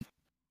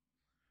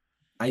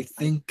I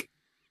think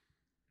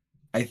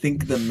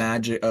the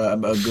magic. A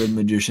good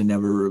magician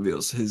never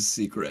reveals his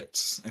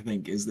secrets, I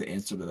think, is the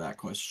answer to that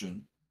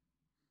question.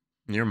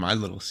 You're my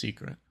little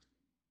secret.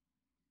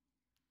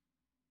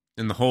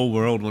 And the whole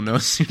world will know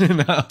soon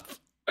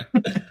enough.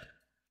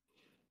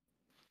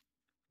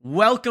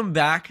 Welcome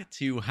back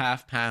to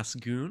Half Past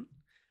Goon.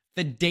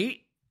 The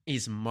date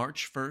is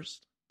March 1st,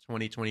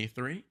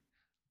 2023.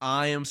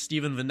 I am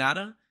Steven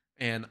Venata,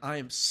 and I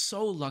am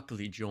so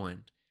luckily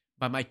joined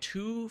by my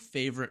two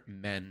favorite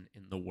men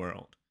in the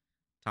world.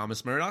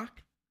 Thomas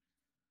Murdoch.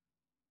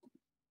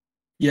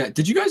 Yeah,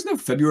 did you guys know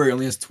February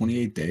only has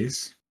 28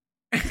 days?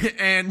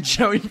 And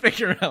Joey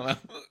Piccarello.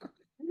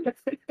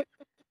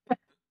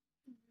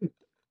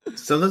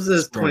 Sometimes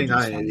it's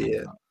 29,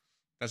 idiot.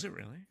 Does it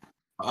really?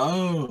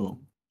 Oh.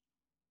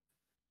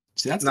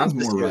 See, that Not sounds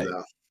this more year, right.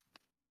 though.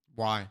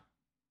 Why?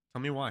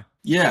 Tell me why.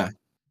 Yeah.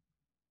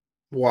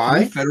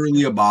 Why? Can we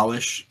federally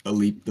abolish the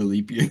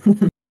leap year?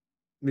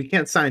 We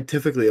can't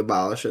scientifically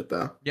abolish it,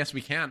 though. Yes,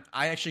 we can.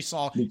 I actually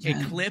saw We a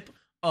can. clip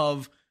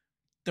of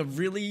the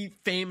really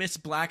famous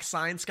black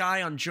science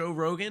guy on Joe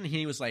Rogan.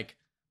 He was like,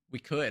 we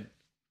could,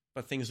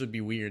 but things would be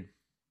weird.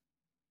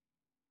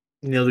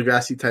 Neil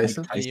deGrasse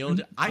Tyson.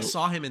 I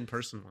saw him in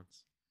person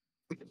once.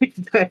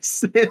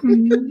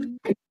 Tyson.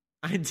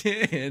 I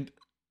did.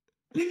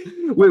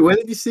 Wait, when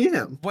did you see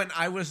him? When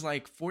I was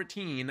like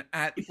 14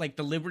 at like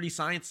the Liberty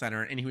Science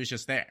Center, and he was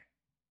just there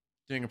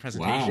doing a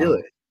presentation. Wow.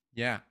 Really?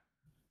 Yeah.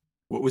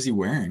 What was he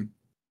wearing?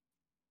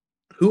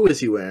 Who was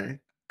he wearing?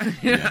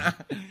 Yeah.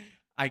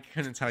 I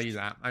couldn't tell you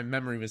that. My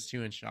memory was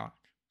too in shock.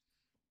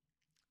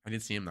 I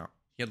did see him though.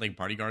 He had like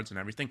bodyguards and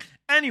everything. Did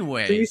you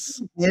Anyways,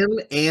 see him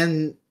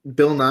and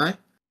Bill Nye?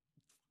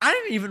 I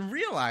didn't even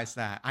realize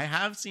that. I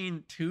have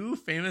seen two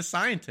famous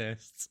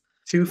scientists.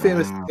 Two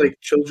famous Wow.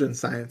 children's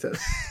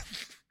scientists.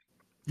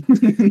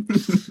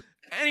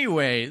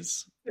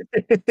 Anyways,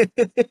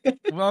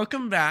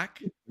 welcome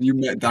back. You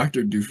met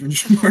Dr.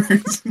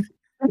 Doofenshmirtz?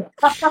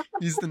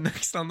 He's the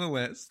next on the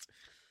list.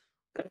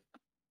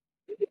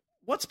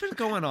 What's been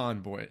going on,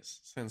 boys,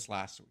 since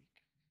last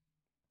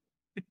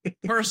week?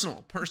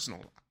 Personal lives.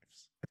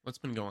 What's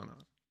been going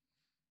on?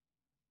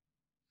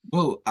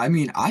 Well, I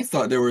mean, I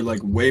thought there were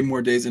like way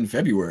more days in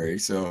February,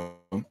 so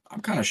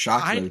I'm kind of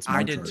shocked that it's March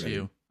I did already.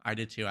 too. I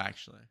did too,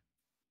 actually.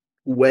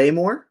 Way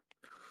more?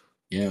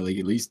 Yeah, like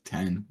at least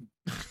 10.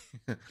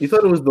 You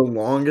thought it was the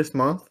longest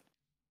month?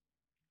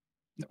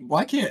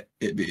 Why can't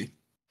it be?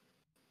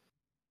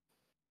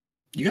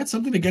 You got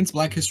something against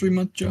Black History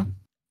Month, Joe?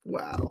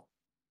 Wow.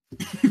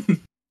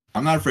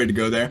 I'm not afraid to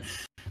go there.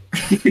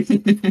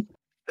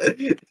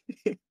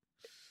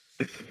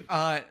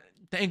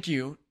 Thank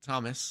you,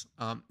 Thomas.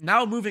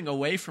 Now moving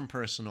away from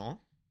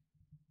personal,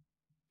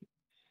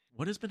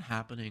 what has been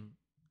happening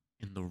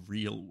in the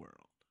real world?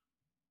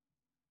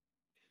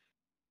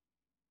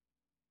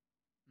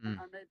 I may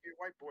be a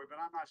white boy, but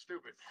I'm not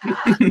stupid.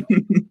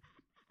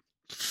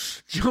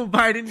 Joe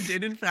Biden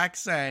did in fact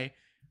say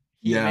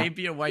he Yeah. may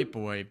be a white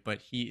boy, but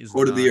he is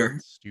Quote not of the year.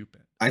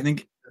 stupid. I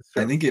think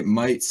it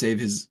might save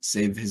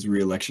his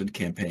re-election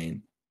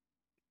campaign.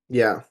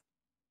 Yeah.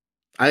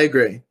 I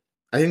agree.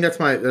 I think that's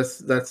Hot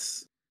that's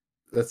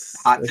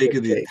take a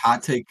of the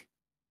hot take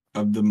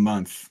of the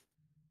month.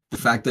 The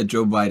fact that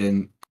Joe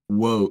Biden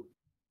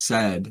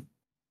said,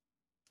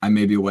 "I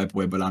may be a white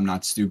boy, but I'm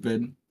not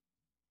stupid,"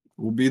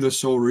 will be the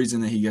sole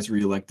reason that he gets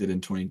reelected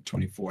in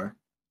 2024.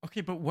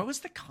 Okay, but what was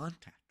the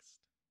context?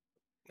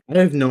 I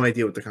have no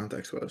idea what the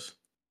context was.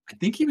 I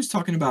think he was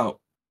talking about,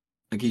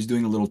 like, he's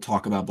doing a little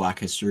talk about Black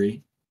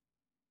history.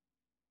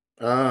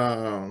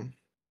 Yeah.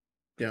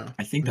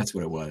 I think that's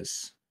what it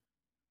was.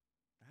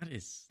 That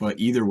is. But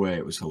either way,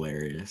 it was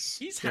hilarious.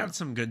 He's had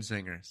some good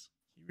singers.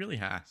 He really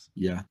has.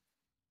 Yeah.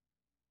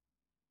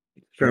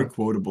 Very Sure.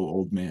 quotable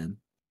old man.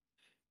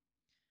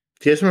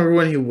 Do you guys remember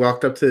when he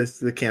walked up to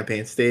the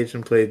campaign stage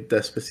and played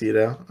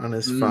Despacito on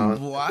his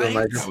phone? What? The That was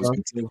microphone?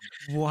 good too.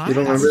 What? You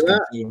don't That was remember good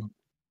that? too.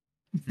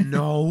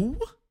 No.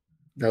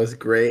 That was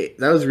great.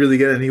 That was really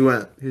good. And he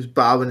was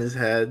bobbing his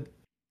head.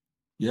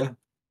 Yeah.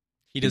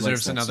 He likes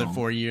deserves that another song.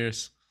 4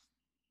 years.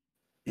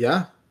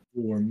 Yeah.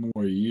 4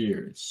 more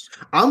years.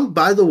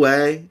 By the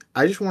way,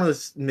 I just want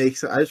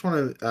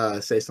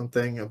to say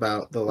something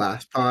about the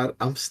last pod.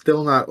 I'm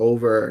still not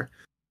over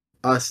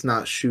us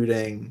not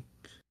shooting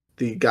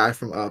the guy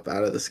from Up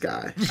out of the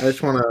sky. I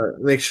just want to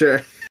make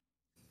sure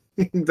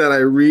that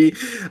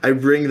I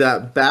bring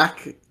that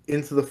back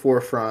into the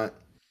forefront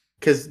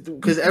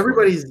because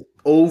everybody's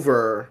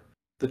over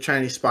the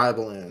Chinese spy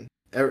balloon.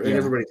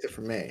 Everybody except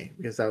for me,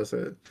 because that was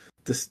a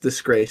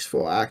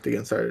disgraceful act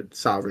against our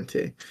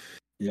sovereignty.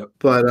 Yep.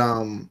 But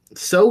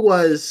so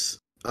was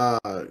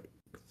the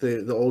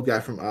old guy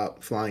from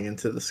Up flying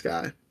into the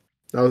sky.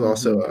 That was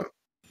also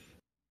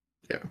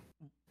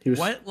He was,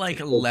 What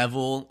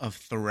level of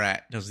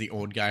threat does the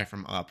old guy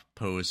from Up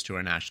pose to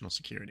our national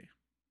security?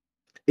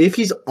 if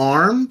he's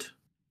armed,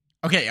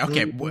 Okay.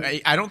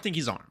 I don't think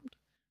he's armed.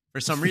 For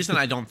some reason,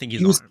 I don't think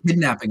he's He was armed.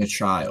 kidnapping a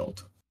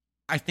child.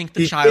 I think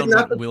the He child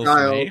kidnapped went the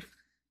willfully. child.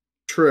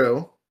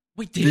 True.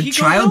 Wait, did The he go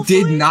child did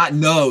willfully? not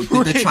know. The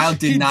Wait,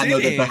 child he did not know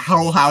that the didn't.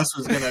 whole house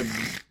was gonna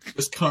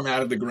just come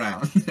out of the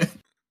ground.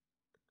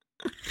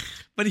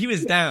 But he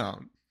was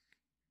down.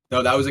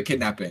 No, that was a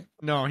kidnapping.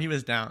 No, he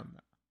was down.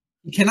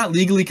 You cannot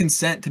legally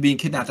consent to being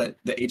kidnapped at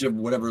the age of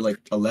whatever, like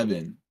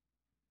 11.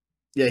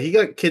 Yeah, he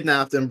got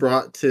kidnapped and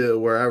brought to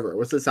wherever.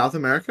 Was it South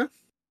America?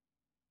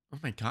 Oh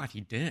my god,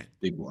 he did.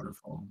 Big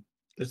waterfall.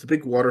 There's a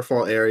big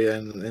waterfall area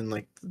in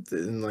like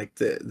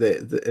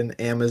the an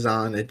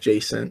Amazon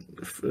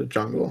adjacent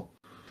jungle.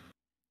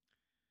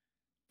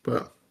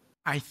 But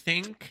I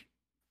think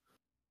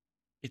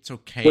it's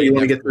okay. what, you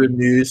want to that get to the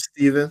news,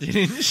 Steven?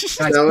 Guys,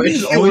 No,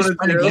 he's you always wanna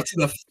trying to do? get to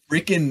the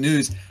freaking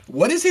news.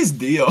 What is his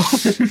deal?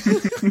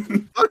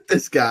 Fuck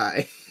this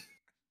guy.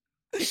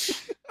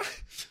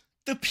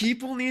 The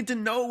people need to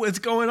know what's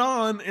going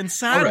on, and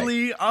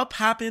sadly, Up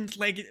happened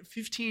like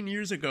 15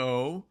 years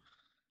ago.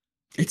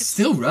 It's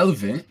still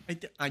relevant.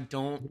 I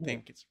don't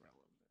think it's relevant.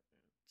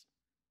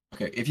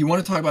 Okay, if you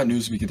want to talk about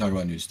news, we can talk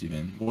about news,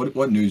 Steven.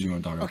 What news you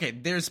want to talk about? Okay,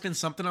 there's been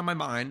something on my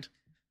mind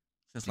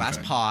since last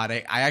Okay. pod.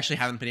 I actually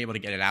haven't been able to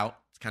get it out.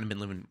 It's kind of been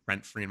living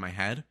rent free in my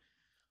head.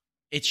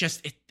 It's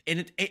just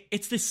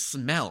it's this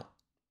smell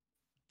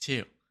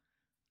too.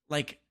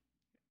 Like,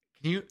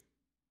 can you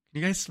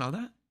guys smell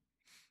that?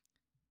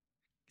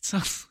 It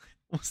smells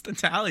almost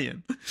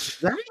Italian.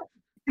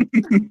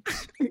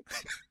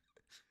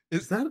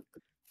 Is that?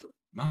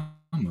 Mamma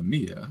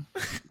mia.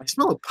 I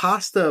smell a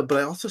pasta, but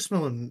I also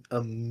smell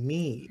a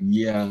meat.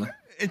 Yeah.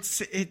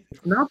 It's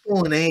Not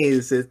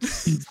bolognese.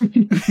 It's.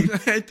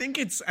 I think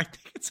it's a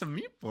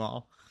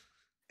meatball.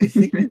 I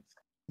think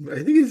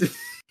it's.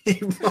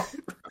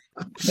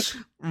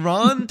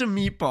 Ron to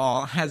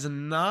Meatball has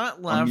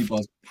not left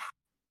Meatballs.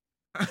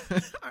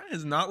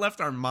 has not left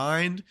our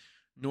mind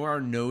nor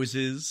our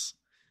noses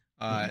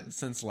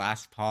since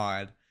last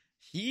pod.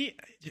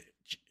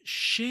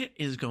 Shit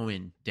is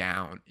going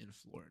down in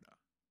Florida.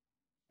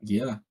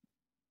 Yeah.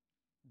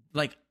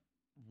 Like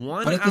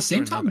one But at the after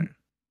same another. time,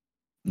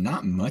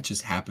 not much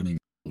is happening in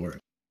Florida.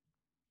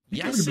 I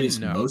think Yes everybody's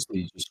and no.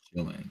 mostly just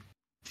chilling.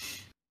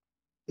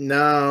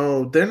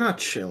 No, they're not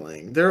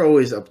chilling. They're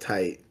always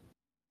uptight.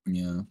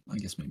 Yeah, I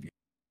guess maybe.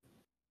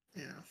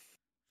 Yeah.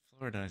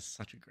 Florida is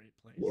such a great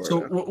place. Florida.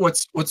 So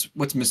what's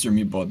Mr.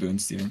 Meatball doing,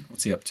 Steven?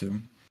 What's he up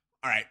to?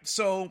 All right,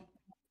 so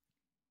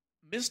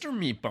Mr.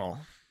 Meatball,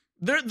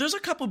 there's a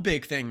couple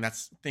big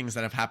things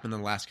that have happened in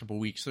the last couple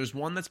weeks. There's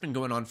one that's been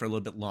going on for a little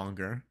bit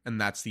longer,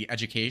 and that's the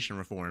education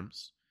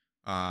reforms,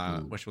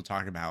 which we'll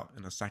talk about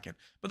in a second.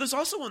 But there's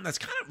also one that's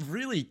kind of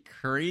really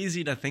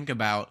crazy to think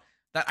about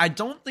that I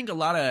don't think a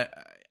lot of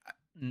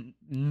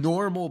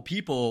normal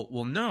people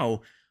will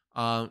know.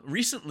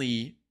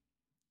 Recently,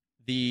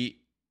 the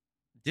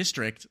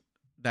district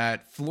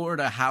that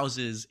Florida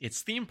houses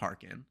its theme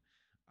park in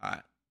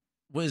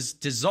was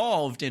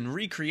dissolved and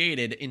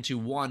recreated into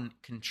one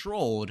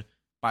controlled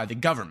by the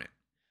government.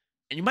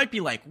 And you might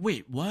be like,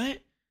 wait, what?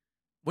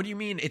 What do you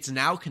mean it's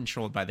now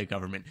controlled by the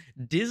government?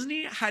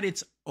 Disney had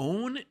its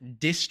own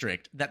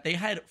district that they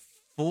had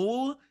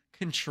full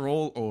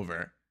control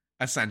over,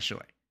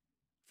 essentially,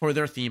 for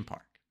their theme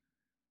park.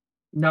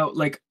 Now,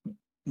 like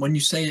when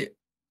you say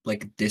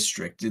like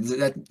district,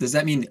 does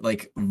that mean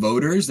like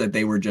voters that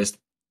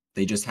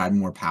they just had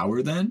more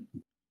power then?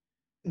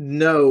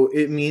 No,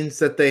 it means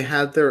that they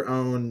had their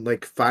own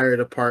like fire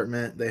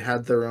department. They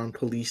had their own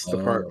police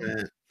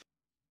department.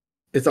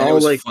 It's And it all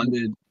was like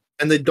funded.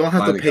 and they don't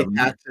have by to the pay government?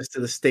 taxes to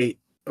the state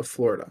of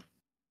Florida,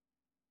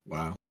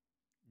 Wow.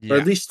 or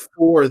at least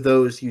for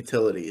those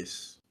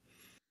utilities.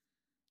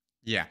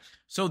 Yeah.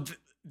 So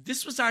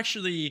this was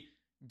actually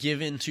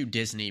given to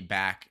Disney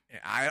back.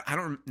 I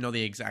don't know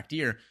the exact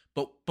year,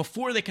 but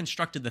before they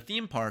constructed the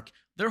theme park,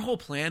 their whole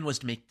plan was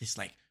to make this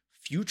like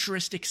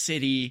futuristic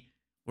city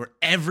where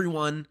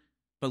everyone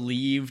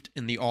believed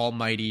in the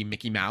almighty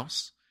Mickey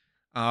Mouse.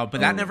 But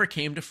that never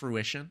came to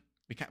fruition.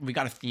 We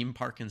got a theme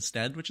park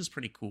instead, which is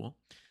pretty cool.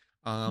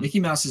 Mickey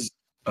Mouse is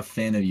a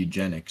fan of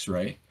eugenics,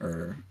 right?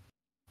 Or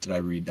did I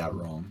read that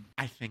wrong?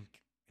 I think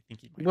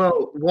he might.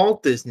 Well,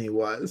 Walt Disney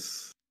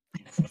was.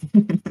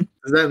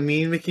 Does that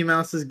mean Mickey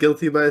Mouse is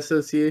guilty by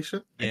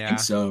association? Yeah. I think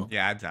so.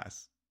 Yeah, it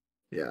does.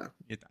 Yeah.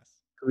 It does.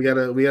 We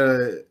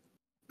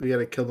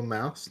gotta kill the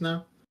mouse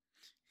now.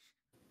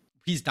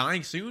 He's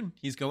dying soon.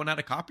 He's going out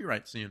of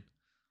copyright soon.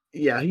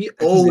 Yeah, he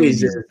doesn't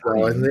always mean is he's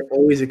though, and dying. they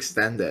always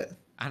extend it.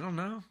 I don't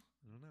know.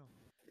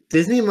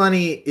 Disney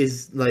money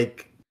is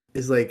like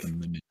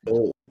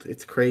old.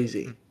 It's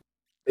crazy.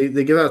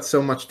 They give out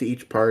so much to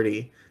each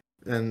party,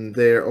 and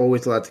they're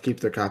always allowed to keep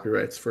their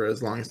copyrights for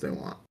as long as they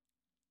want.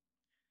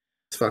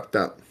 It's fucked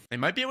up. They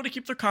might be able to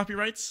keep their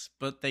copyrights,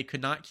 but they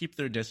could not keep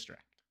their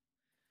district.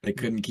 They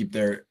couldn't keep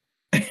their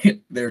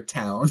their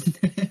town.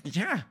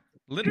 Yeah,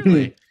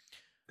 literally.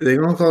 They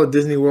don't call it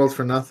Disney World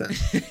for nothing.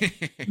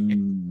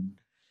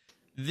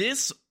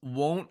 This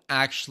won't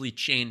actually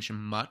change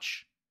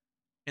much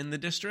in the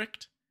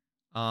district.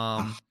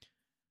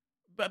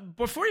 But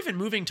before even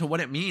moving to what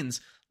it means,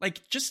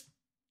 like just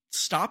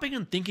stopping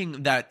and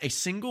thinking that a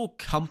single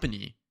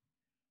company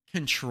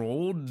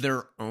controlled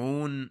their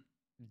own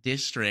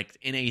district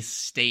in a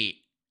state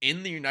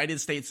in the United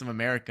States of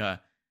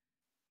America.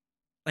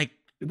 Like,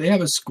 Did they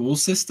have a school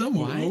system?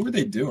 What What? were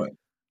they doing?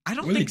 I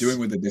don't What were they think doing s-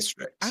 with the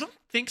districts? I don't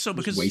think so, Just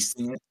because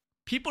wasting it.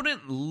 people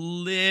didn't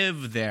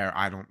live there,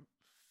 I don't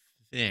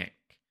think.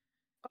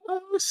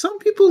 Some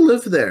people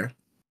live there.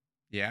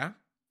 Yeah.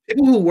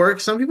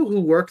 Some people who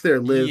work there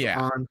live Yeah.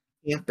 on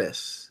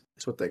campus.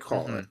 That's what they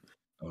call Mhm. it.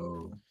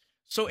 Oh,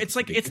 So That's it's a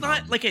like big it's not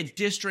problem. like a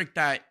district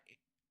that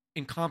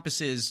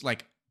encompasses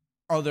like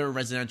other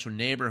residential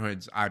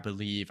neighborhoods, I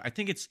believe. I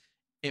think it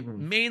Mhm.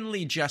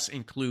 mainly just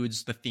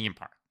includes the theme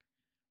park,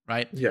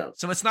 right? Yeah.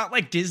 So it's not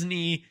like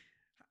Disney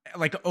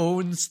like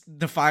owns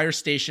the fire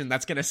station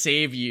that's going to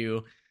save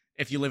you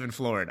if you live in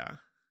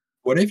Florida.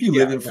 What if you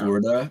Yeah, live in no.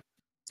 Florida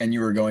and you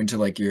were going to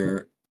like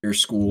your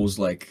school's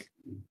like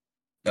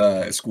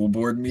school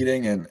board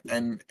meeting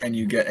and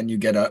you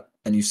get up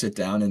and you sit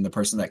down and the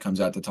person that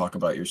comes out to talk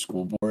about your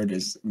school board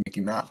is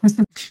Mickey Mouse?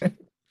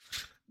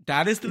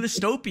 That is the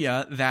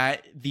dystopia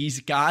that these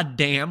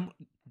goddamn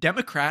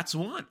Democrats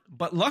want.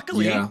 But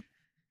luckily, Yeah.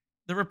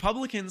 the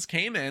Republicans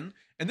came in,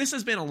 and this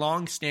has been a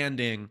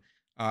long-standing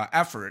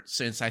effort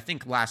since I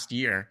think last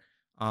year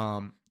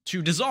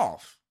to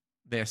dissolve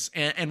this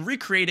and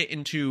recreate it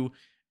into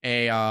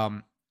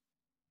a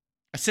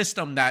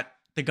system that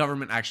the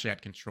government actually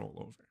had control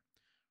over,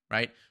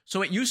 right?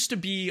 So it used to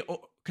be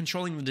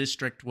controlling the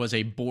district was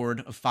a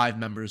board of 5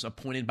 members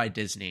appointed by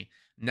Disney.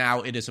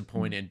 Now it is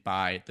appointed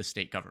by the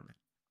state government,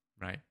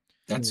 right?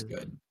 That's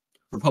good.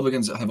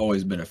 Republicans have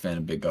always been a fan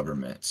of big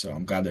government, so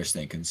I'm glad they're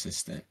staying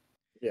consistent.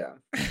 Yeah.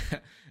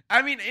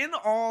 I mean, in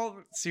all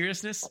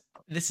seriousness,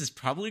 this is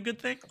probably a good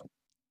thing.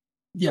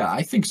 Yeah,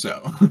 I think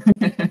so.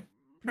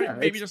 Yeah,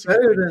 Maybe it's just a good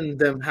better thing. than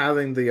them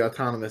having the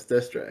autonomous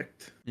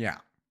district. Yeah,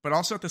 but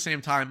also at the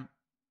same time,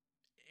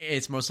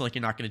 it's most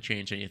likely not going to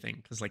change anything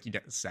because, like you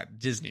said,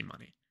 Disney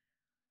money.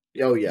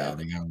 Oh Yeah, yeah.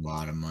 they got a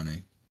lot of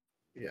money.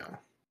 Yeah.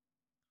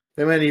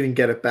 They might even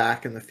get it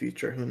back in the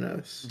future. Who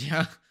knows?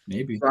 Yeah,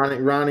 Maybe.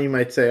 Ronnie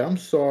might say, "I'm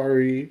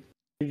sorry.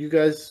 Will you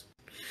guys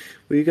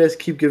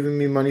keep giving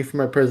me money for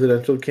my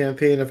presidential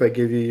campaign if I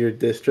give you your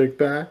district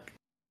back?"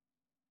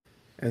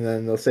 And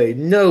then they'll say,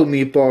 "No,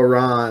 Meatball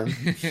Ron."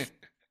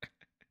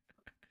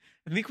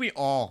 I think we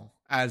all,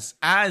 as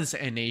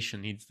a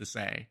nation, needs to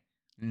say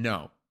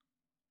no,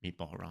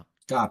 Meatball Ron.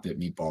 Stop it,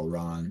 Meatball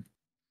Ron.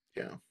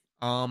 Yeah.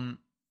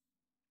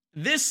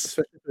 This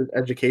Especially with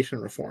education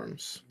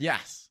reforms.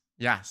 yes.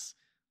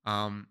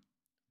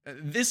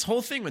 This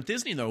whole thing with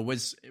Disney though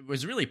was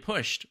really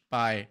pushed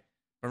by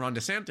Ron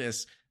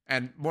DeSantis,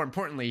 and more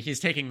importantly, he's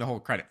taking the whole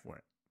credit for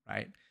it,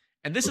 right?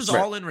 And this is Right.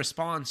 all in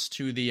response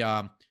to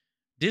the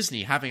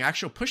Disney having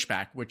actual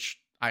pushback, which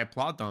I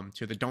applaud them,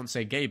 to the "Don't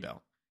Say Gay"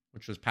 bill,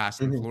 which was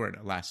passed in Mhm.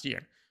 Florida last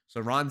year.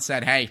 So Ron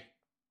said, "Hey,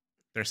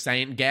 they're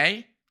saying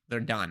gay, they're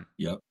done."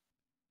 Yep.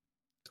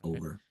 It's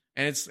over.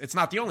 And it's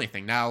not the only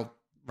thing. Now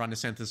Ron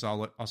DeSantis is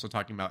also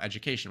talking about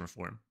education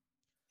reform.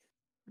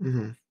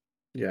 Mm-hmm.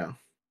 Yeah.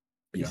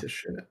 Piece Yeah. of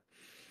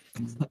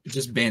shit.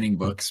 Just banning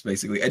books,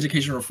 basically.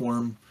 Education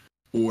reform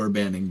or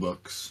banning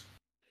books.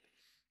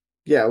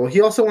 Yeah, well,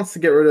 he also wants to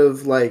get rid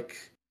of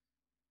like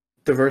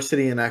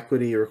diversity and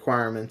equity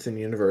requirements in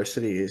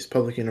universities,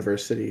 public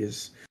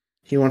universities.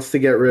 He wants to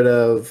get rid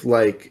of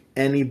like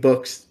any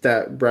books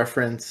that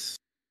reference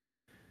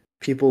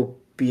people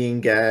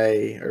being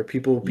gay or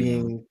people Yeah.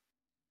 being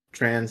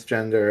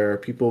transgender or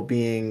people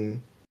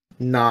being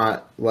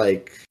not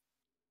like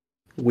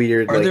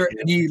weird. Are like, there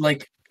any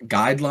like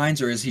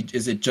guidelines, or is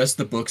it just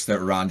the books that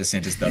Ron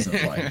DeSantis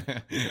doesn't like?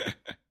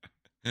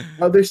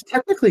 there's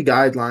technically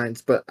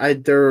guidelines, but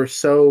they're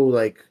so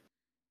like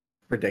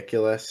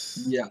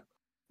ridiculous. Yeah.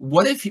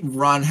 What if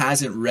Ron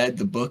hasn't read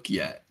the book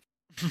yet?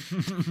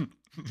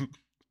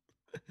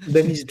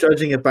 Then he's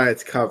judging it by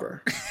its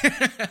cover.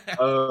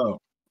 Oh,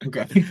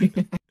 okay.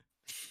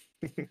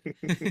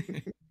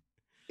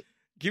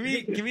 Give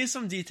me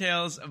some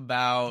details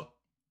about.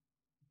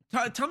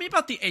 Tell me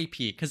about the AP,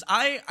 because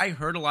I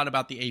heard a lot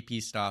about the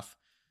AP stuff.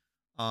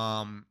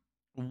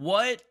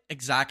 What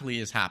exactly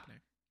is happening?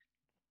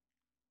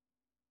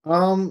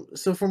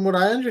 So from what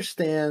I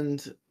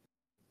understand,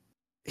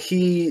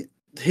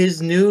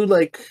 his new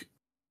like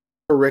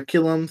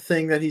curriculum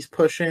thing that he's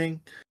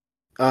pushing,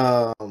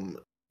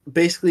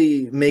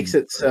 basically makes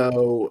it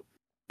so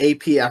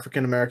AP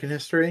African American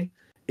history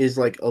is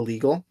like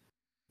illegal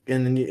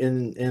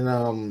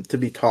in to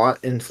be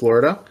taught in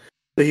Florida.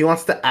 So he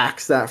wants to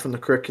axe that from the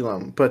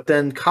curriculum. But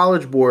then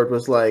College Board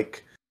was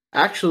like,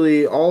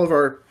 actually, all of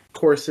our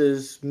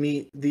courses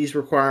meet these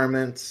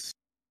requirements,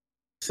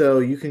 so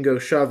you can go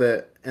shove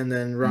it. And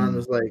then Ron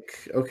was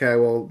like, okay,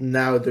 well,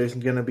 now I'm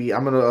going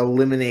to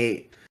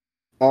eliminate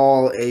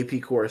all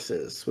AP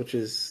courses, which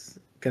is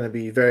going to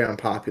be very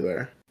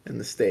unpopular in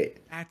the state.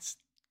 That's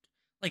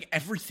like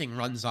everything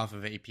runs off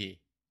of AP.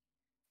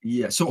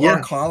 Yeah. So Yeah.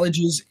 are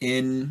colleges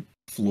in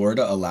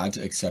Florida allowed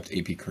to accept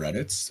AP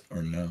credits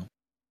or no?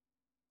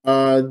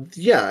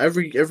 Yeah,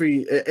 every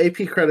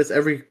AP credits,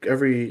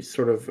 every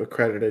sort of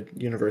accredited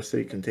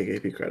university can take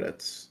AP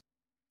credits.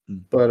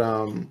 But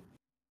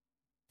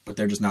But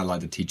they're just not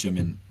allowed to teach them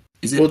in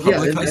Is it Well, yeah,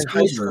 public in high high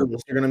schools or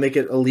schools, they're going to make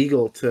it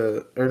illegal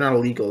to, or not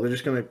illegal. They're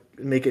just going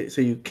to make it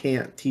so you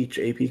can't teach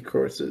AP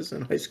courses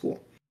in high school.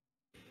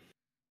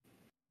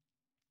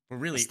 We're a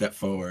really step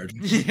forward?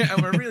 yeah,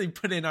 we're really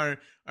putting our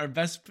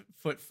best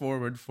foot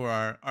forward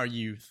for our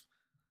youth.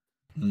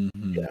 Mhm.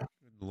 Yeah.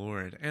 Good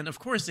Lord. And of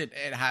course it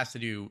has to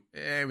do,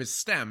 it was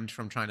stemmed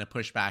from trying to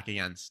push back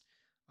against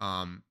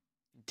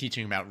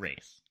teaching about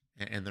race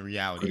and the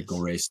realities.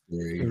 Critical race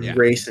theory. Yeah.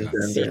 Race and Yeah.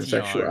 gender and CTR.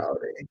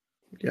 sexuality.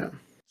 Yeah.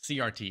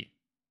 CRT.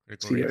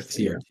 Critical CRT. race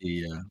theory.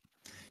 CRT, yeah.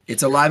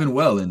 It's alive and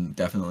well, and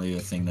definitely a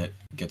thing that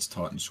gets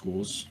taught in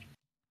schools.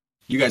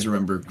 You guys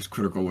remember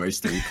critical race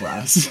theory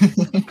class?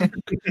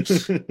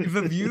 If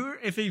a viewer,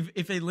 if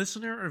a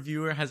listener or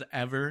viewer has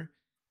ever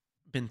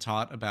been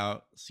taught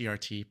about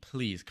CRT,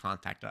 please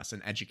contact us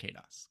and educate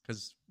us,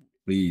 because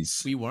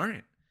Please. we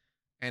weren't.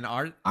 And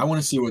our I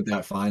want to see what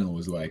that final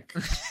was like.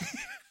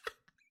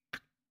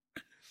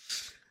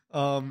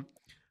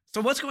 So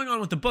what's going on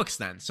with the books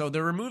then? So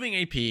they're removing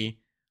AP.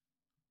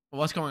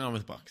 What's going on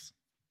with books?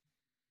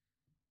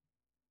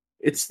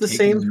 It's the Taking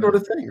same them sort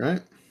out. of thing,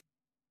 right?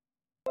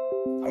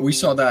 We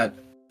saw that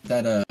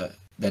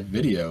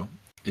video.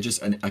 It's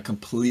just a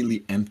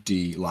completely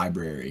empty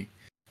library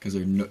because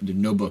there are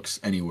no books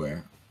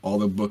anywhere. All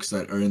the books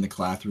that are in the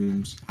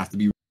classrooms have to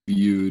be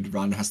reviewed.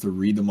 Rhonda has to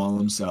read them all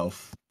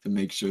himself to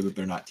make sure that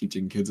they're not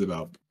teaching kids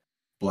about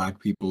black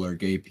people or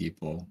gay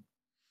people.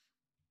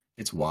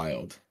 It's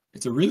wild.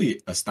 It's a really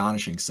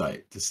astonishing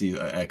sight to see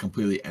a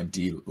completely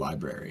empty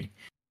library.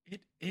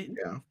 It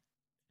Yeah.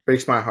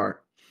 Breaks my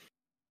heart.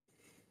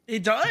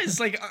 It does,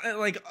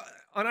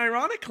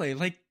 unironically,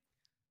 like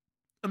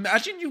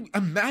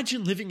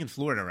imagine living in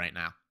Florida right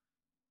now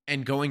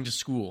and going to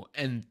school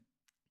and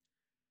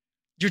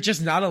you're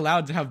just not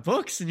allowed to have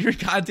books in your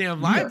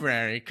goddamn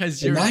library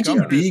because your Imagine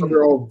governor. being-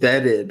 They're all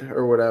vetted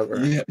or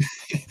whatever. Yeah.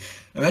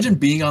 Imagine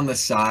being on the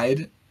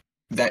side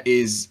that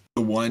is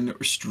the one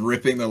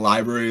stripping the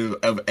library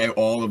of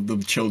all of the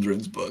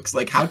children's books.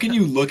 Like, how can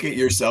you look at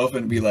yourself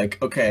and be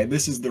like, okay,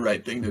 this is the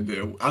right thing to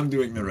do. I'm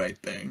doing the right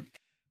thing.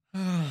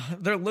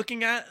 They're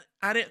looking at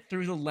it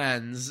through the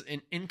lens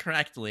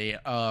incorrectly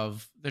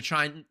of they're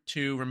trying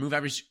to remove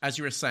as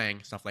you were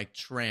saying, stuff like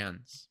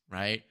trans,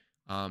 right?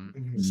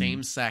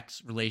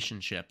 Same-sex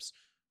relationships,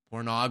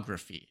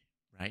 pornography,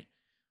 right?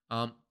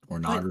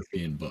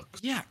 Pornography in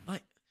books. Yeah,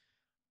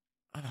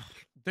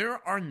 there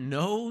are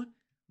no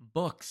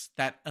books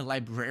that a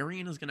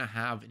librarian is going to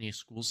have in a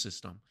school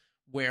system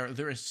where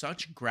there is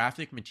such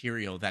graphic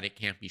material that it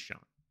can't be shown.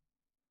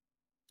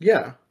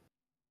 Yeah.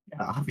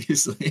 Yeah,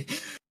 obviously.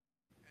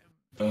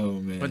 Oh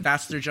man. But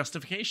that's their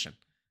justification.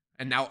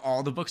 And now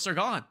all the books are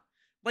gone.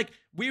 Like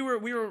we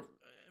were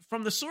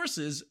from the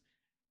sources,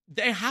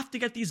 they have to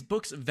get these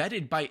books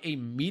vetted by a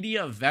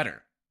media vetter.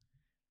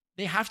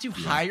 They have to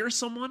hire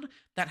someone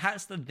that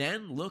has to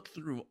then look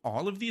through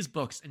all of these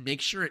books and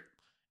make sure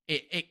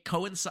it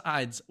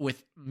coincides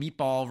with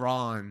Meatball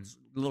Ron's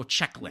little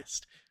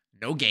checklist.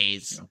 No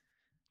gays,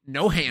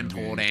 no hand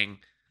holding,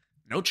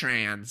 no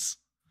trans.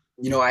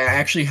 You know, I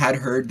actually had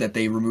heard that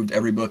they removed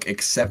every book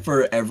except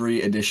for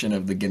every edition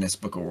of the Guinness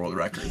Book of World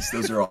Records.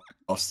 Those are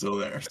all still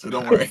there, so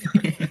don't worry.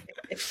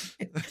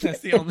 That's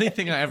the only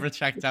thing I ever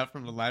checked out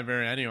from the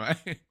library anyway.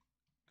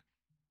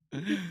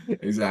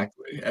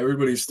 Exactly.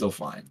 Everybody's still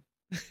fine.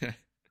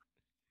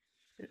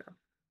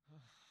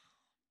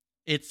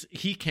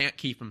 He can't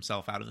keep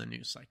himself out of the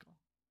news cycle.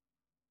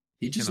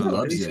 He just You know,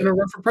 loves He's it. going to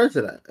run for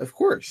president, of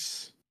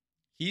course.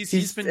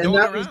 He's been and going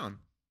that was- around.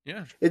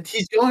 Yeah.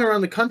 He's going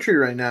around the country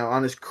right now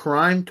on his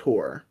crime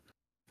tour.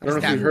 I don't Is know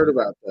if that- you heard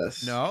about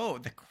this. No,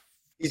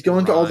 He's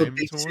going to all the crime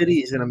big tour?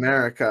 cities in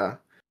America,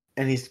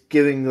 and he's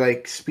giving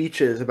like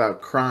speeches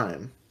about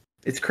crime.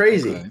 It's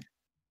crazy. Okay.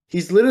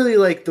 He's literally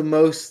like the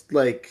most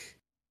like.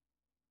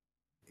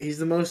 He's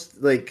the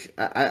most like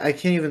I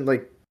can't even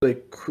like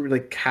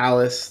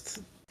calloused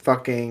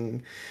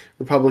fucking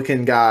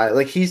Republican guy.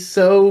 Like he's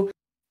so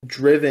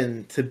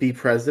driven to be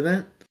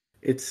president.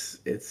 It's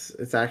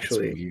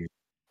actually It's weird.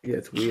 yeah,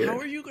 it's weird. How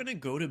are you going to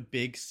go to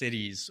big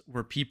cities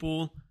where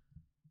people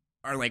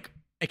are like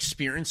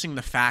experiencing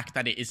the fact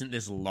that it isn't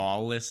this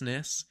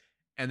lawlessness,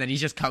 and then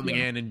he's just coming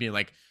in and being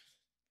like,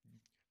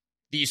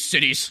 "These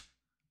cities,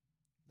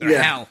 they're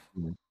Yeah. hell.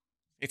 Yeah.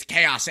 It's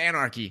chaos,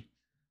 anarchy."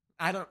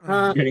 I don't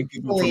know. Getting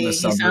people from He the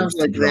sounds suburbs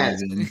to like drive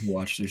that. in to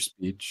watch their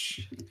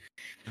speech.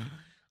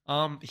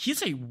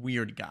 He's a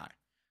weird guy.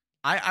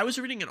 I was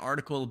reading an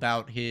article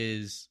about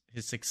his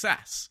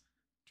success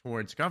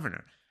towards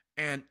governor,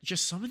 and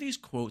just some of these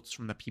quotes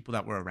from the people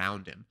that were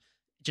around him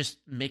just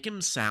make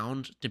him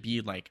sound to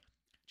be like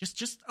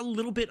just a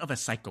little bit of a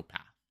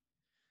psychopath.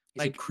 He's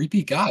Like- a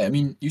creepy guy. I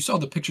mean, you saw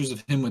the pictures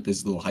of him with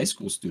his little high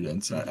school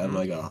students at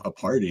like a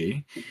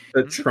party.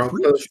 The Trump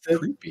Creepy, posted.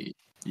 creepy.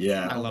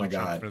 Yeah. I oh love my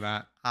Trump god. for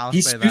that. I'll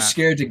He's say too that.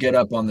 scared to get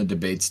up on the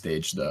debate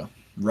stage, though.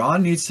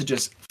 Ron needs to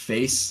just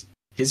face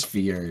his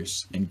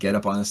fears and get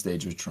up on the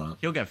stage with Trump.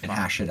 He'll get and fucked.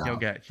 hash it He'll out.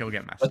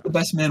 get messed Let the up.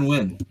 best man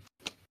win.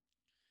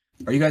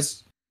 Are you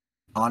guys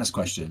honest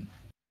question?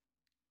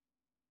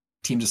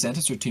 Team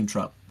DeSantis or Team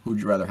Trump? Who would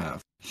you rather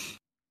have?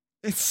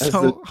 It's As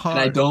so the-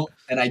 hard.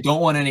 And I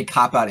don't want any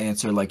cop out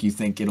answer like you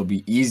think it'll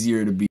be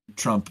easier to beat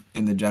Trump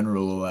in the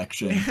general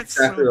election. It's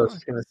exactly so what I hard.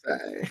 was gonna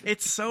say.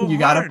 It's so You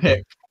gotta hard.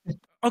 pick.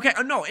 Okay,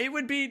 no, it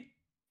would be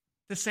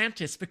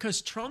DeSantis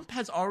because Trump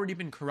has already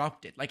been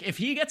corrupted. Like if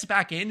he gets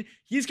back in,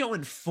 he's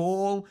going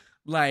full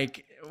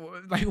like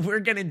we're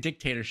getting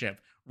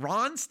dictatorship.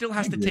 Ron still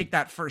has to agree. take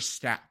that first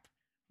step,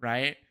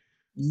 right?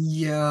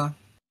 Yeah,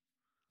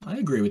 I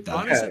agree with that.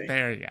 Ron Okay. isn't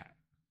there yet.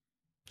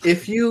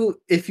 If you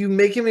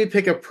making me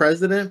pick a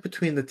president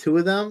between the two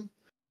of them,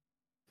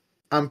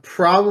 I'm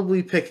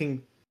probably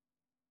picking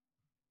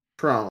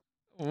Trump.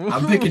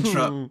 I'm picking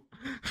Trump.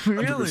 Ooh, 100%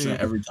 Really?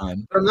 every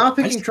time. But I'm not I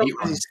picking just Trump hate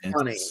because he's Ron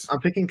funny. DeSantis. I'm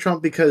picking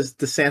Trump because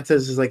DeSantis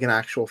is like an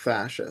actual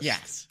fascist.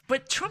 Yes,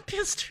 but Trump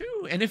is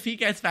too, and if he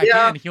gets back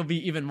Yeah. in, he'll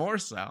be even more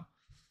so.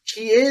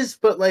 He is,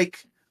 but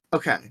like,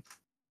 okay.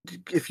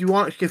 If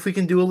we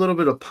can do a little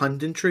bit of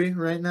punditry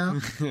right now.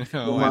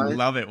 Oh, I mind?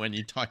 love it when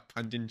you talk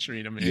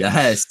punditry to me.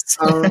 Yes.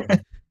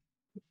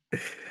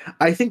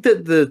 I think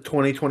that the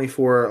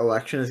 2024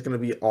 election is going to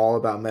be all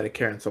about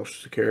Medicare and Social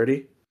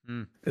Security.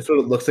 Mm. It's what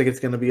it looks like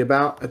it's going to be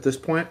about at this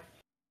point.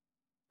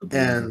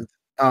 And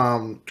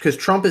because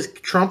Trump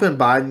and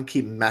Biden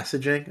keep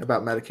messaging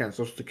about Medicare and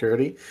Social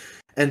Security,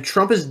 and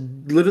Trump is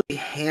literally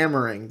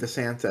hammering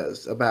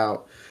DeSantis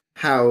about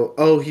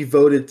how he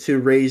voted to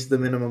raise the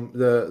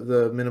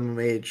minimum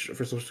age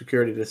for Social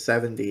Security to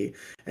 70,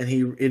 and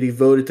he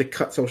voted to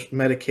cut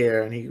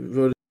Medicare, and he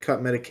voted to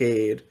cut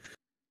Medicaid.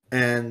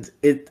 And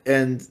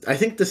I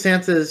think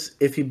DeSantis,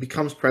 if he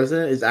becomes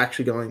president, is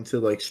actually going to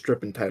like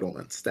strip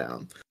entitlements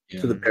down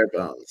to the bare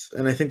bones.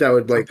 And I think that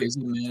would like Trump is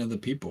the man of the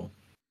people.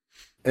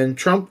 And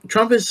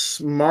Trump is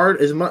smart,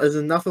 is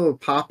enough of a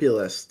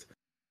populist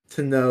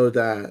to know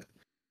that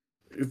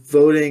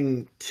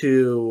voting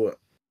to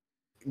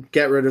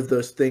get rid of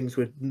those things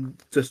would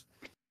just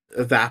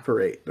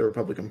evaporate the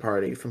Republican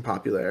Party from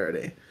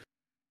popularity.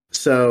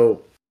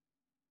 So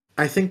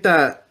I think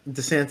that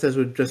DeSantis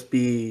would just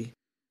be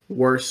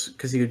worse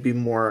because he would be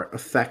more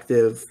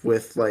effective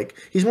with like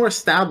he's more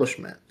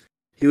establishment.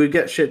 He would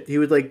get shit. He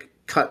would like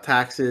cut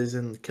taxes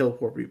and kill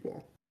poor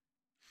people.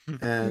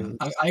 And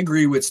I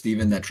agree with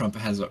Steven that Trump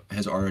has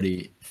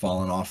already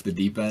fallen off the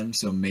deep end,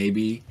 so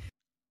maybe.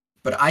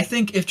 But I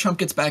think if Trump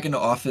gets back into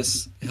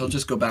office, he'll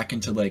just go back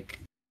into like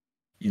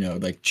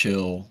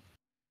chill.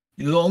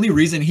 The only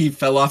reason he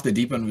fell off the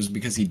deep end was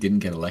because he didn't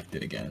get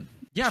elected again.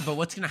 Yeah, but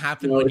what's going to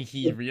happen when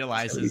he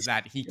realizes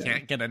that he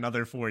can't get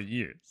another 4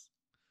 years?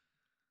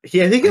 I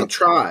think he'll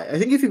try. I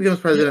think if he becomes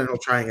president, he'll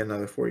try and get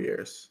another 4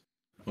 years.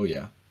 Oh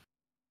yeah.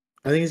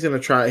 I think he's gonna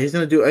try. He's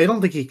gonna do. I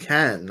don't think he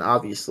can,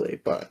 obviously,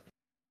 but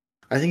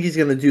I think he's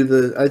gonna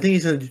do I think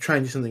he's gonna try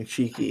and do something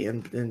cheeky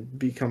and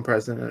become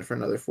president for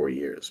another 4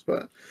 years.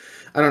 But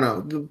I don't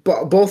know.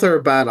 Both are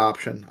a bad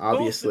option.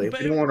 Obviously,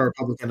 we don't want a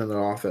Republican in the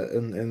office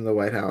in the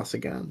White House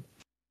again.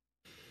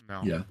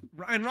 No. Yeah.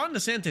 And Ron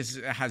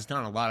DeSantis has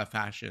done a lot of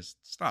fascist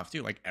stuff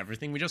too, like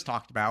everything we just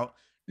talked about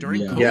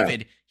during Yeah.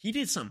 COVID. He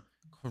did some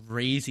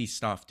crazy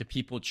stuff to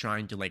people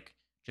trying to like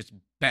just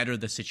better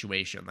the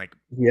situation, like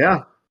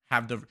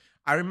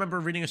I remember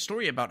reading a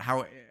story about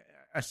how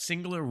a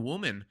singular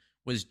woman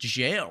was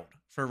jailed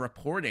for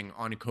reporting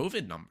on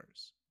COVID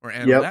numbers or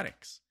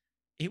analytics.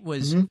 It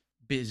was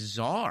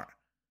bizarre.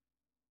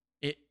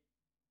 It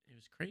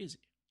was crazy.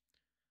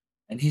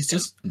 And he's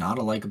just not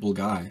a likable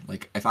guy.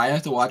 Like, if I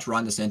have to watch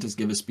Ron DeSantis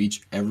give a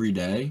speech every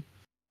day,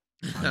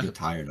 I get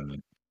tired of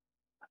it.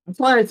 That's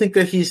why I think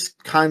that he's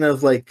kind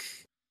of like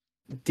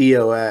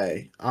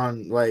DOA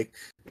on like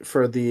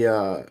for the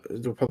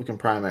Republican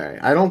primary.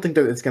 I don't think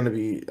that it's going to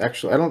be I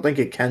don't think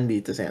it can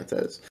be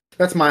DeSantis.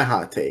 That's my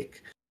hot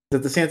take.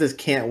 That DeSantis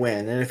can't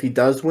win, and if he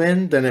does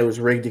win, then it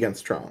was rigged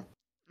against Trump.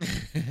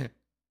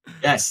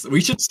 Yes, we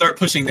should start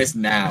pushing this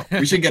now.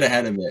 We should get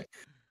ahead of it.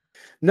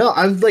 No,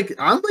 I'm like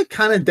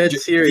kind of dead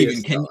serious.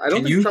 Steven,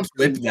 can you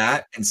flip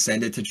that and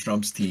send it to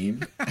Trump's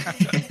team?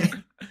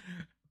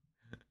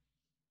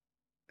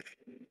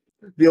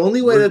 The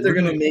only way that they're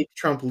going to make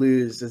Trump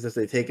lose is if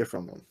they take it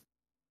from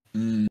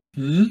him.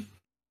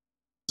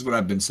 That's what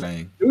I've been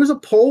saying. There was a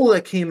poll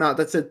that came out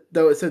that said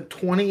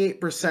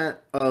 28%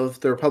 of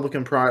the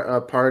Republican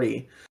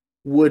Party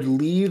would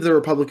leave the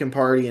Republican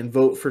Party and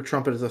vote for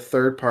Trump as a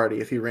third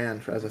party if he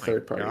ran as a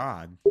third party.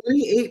 God.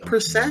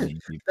 28%.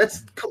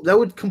 That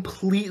would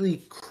completely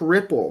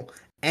cripple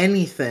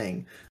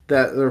anything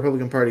that the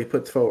Republican Party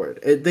puts forward.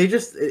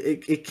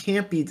 It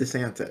can't be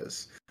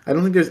DeSantis. I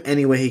don't think there's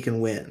any way he can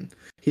win.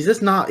 He's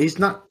just not. He's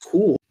not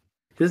cool.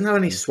 He doesn't have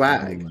any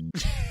swag.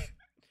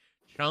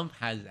 Trump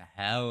has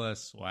hella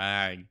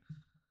swag.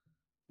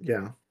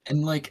 Yeah.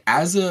 And like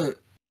as a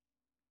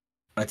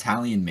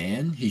Italian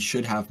man, he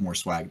should have more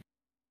swag.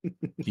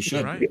 He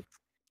should.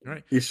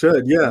 Right. He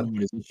should. Yeah. I don't know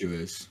what his issue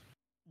is.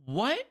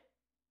 What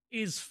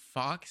is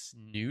Fox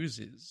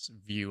News's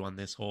view on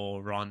this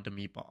whole Ron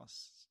Meatball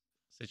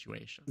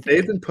situation?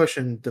 They've been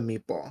pushing the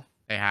Meatball.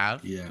 They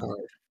have? Yeah. Hard.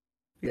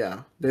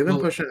 Yeah. They've been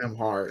pushing him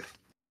hard.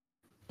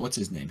 What's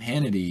his name?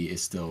 Hannity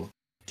is still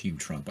Team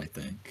Trump, I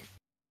think.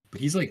 But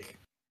he's like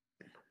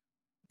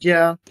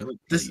Yeah, They're like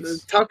this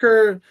buddies.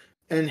 Tucker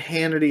and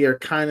Hannity are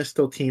kind of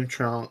still Team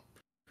Trump.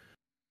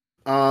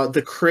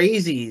 The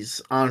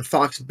crazies on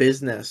Fox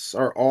Business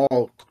are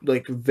all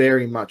like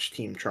very much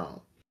Team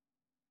Trump.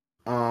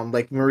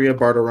 Like Maria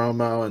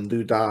Bartiromo and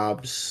Lou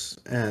Dobbs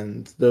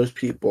and those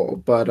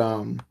people. But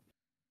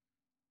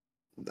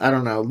I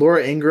don't know.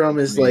 Laura Ingraham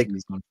is like,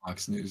 Crazies on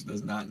Fox News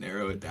does not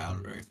narrow it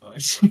down very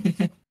much.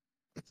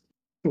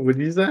 what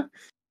did you say?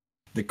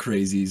 The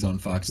crazies on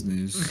Fox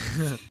News.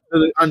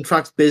 On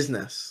Fox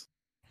Business,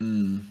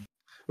 Mm,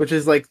 which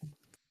is like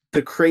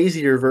the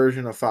crazier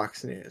version of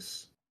Fox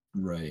News.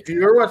 right. If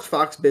you ever watch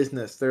Fox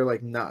Business, they're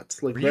like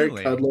nuts. Like Larry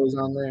Really? Kudlow's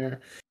on there,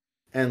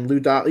 and Lou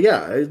Dobbs.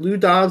 Yeah, Lou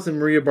Dobbs and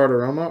Maria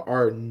Bartiromo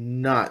are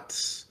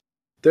nuts.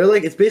 They're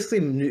like it's basically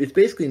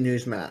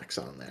Newsmax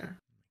on there.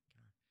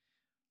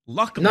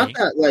 Luckily, Not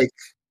that like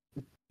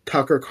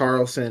Tucker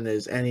Carlson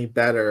is any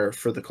better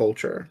for the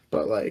culture,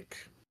 but like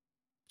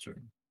Sure.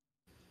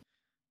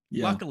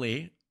 Yeah.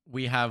 luckily,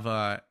 we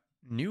have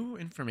new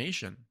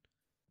information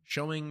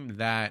showing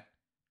that,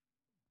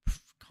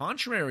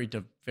 contrary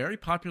to very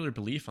popular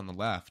belief on the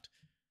left,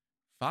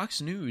 Fox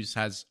News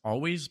has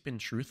always been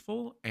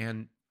truthful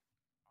and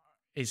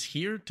is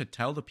here to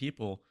tell the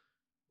people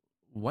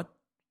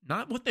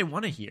not what they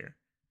want to hear,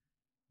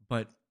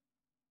 but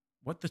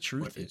what the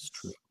truth What is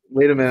true?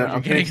 wait a Oh, minute, you're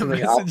I'm hearing getting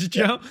a something message,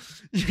 Joe?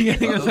 You're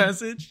getting a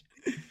message?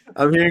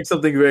 I'm hearing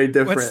something very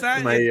different What's that?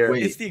 in my ear.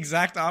 Wait. It's the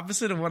exact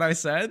opposite of what I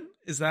said?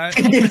 Is that,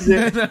 Is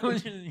it? is that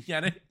what you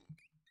get it?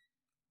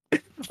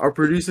 Our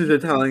producers are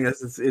telling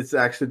us it's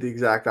actually the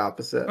exact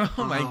opposite.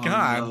 Oh my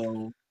god.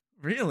 No.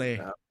 Really?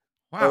 Yeah.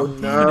 Wow. Oh, Who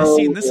would have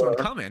seen no. this one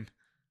coming?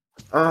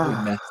 We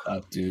Ah. messed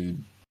up,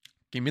 dude.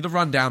 Give me the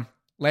rundown.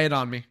 Lay it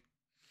on me.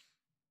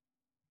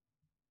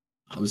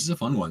 Oh, this is a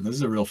fun one. This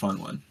is a real fun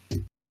one.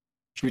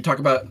 Should we talk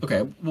about?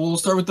 Okay, we'll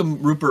start with the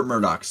Rupert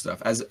Murdoch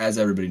stuff. As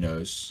everybody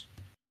knows,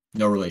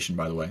 no relation,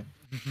 by the way.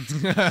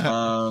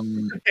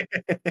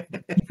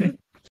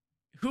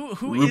 Who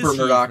Rupert is he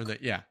Murdoch for the,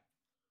 yeah.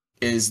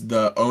 is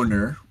the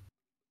owner,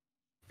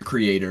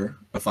 creator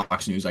of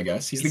Fox News. I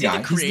guess he's Is the he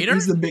the guy. creator?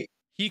 He's the big.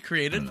 He I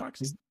created don't know.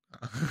 Fox?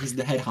 He's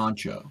the head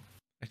honcho.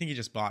 I think he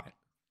just bought it.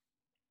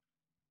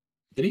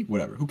 Did he?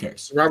 Whatever. Who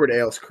cares? Robert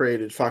Ailes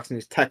created Fox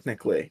News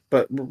technically,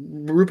 but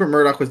Rupert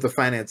Murdoch was the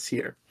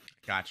financier.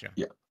 Gotcha.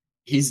 Yeah.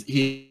 He's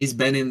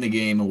been in the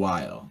game a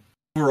while.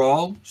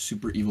 Overall,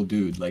 super evil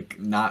dude. Like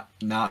not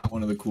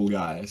one of the cool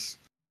guys.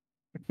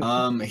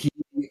 He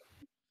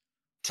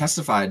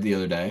testified the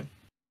other day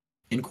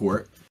in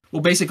court.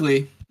 Well,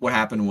 basically, what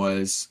happened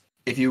was,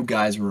 if you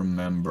guys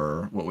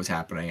remember what was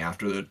happening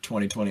after the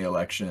 2020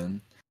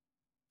 election,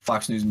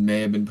 Fox News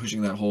may have been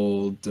pushing that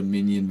whole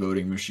Dominion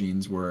voting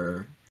machines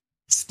were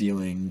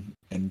stealing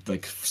and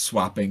like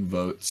swapping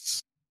votes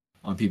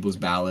on people's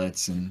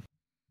ballots, and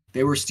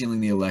they were stealing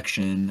the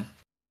election.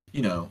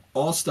 You know,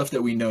 all stuff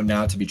that we know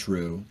now to be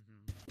true,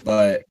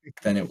 but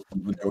then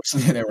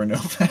there were no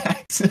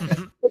facts.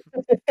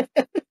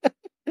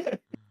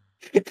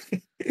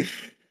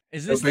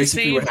 Is So this the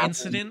basically same what happened-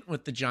 incident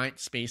with the giant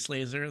space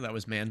laser that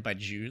was manned by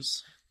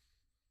Jews?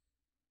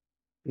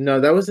 No,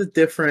 that was a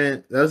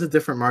different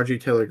Marjorie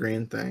Taylor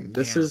Greene thing.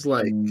 This Damn. is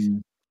like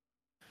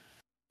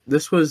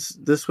this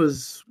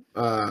was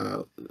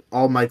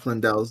all Mike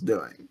Lindell's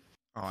doing.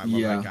 Oh, I love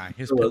Yeah. that guy.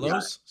 His I love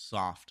pillows,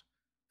 soft.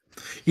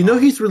 You know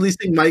he's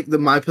releasing the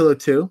My Pillow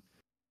 2?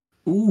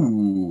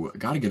 Ooh,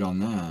 gotta get on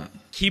that.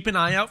 Keep an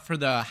eye out for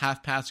the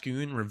Half Past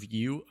Goon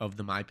review of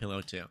the My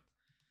Pillow 2.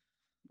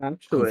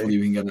 Hopefully Actually,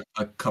 we can get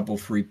a couple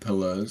free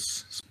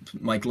pillows.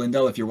 Mike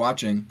Lindell, if you're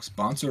watching,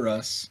 sponsor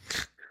us.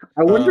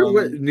 I wonder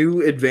what Um,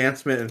 new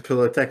advancement in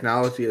pillow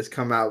technology has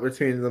come out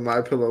between the My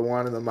Pillow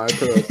 1 and the My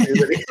Pillow 2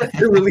 that he had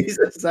to release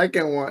a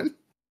second one.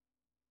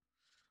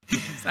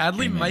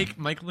 Sadly, Hey, man.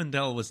 Mike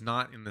Lindell was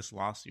not in this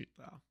lawsuit,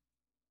 though.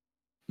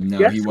 No,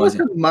 Guess he what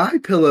wasn't. the My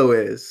Pillow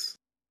is?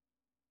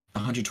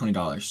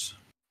 $120.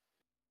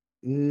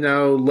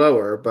 No,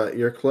 lower, but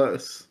you're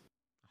close.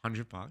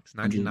 $100,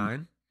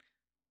 $99.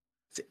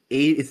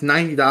 It's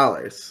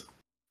 $90.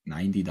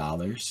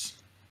 $90.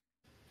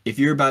 If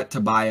you're about to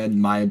buy a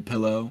My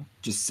Pillow,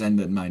 just send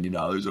it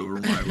 $90 over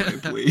my way,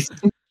 please.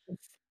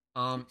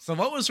 So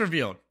what was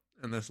revealed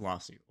in this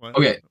lawsuit? What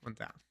Okay. went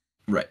down?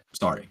 Right.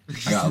 Sorry,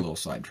 I got a little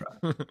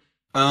sidetracked. Okay,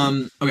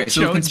 so the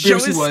Joe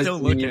conspiracy is was still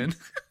looking.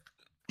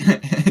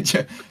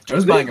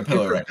 Joe's buying a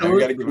pillow right now. We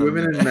gotta give him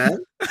Women and men?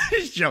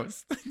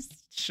 Joe's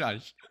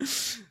shush.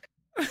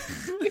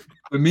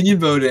 Dominion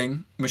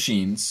voting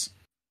machines,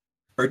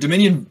 or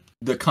Dominion,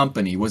 the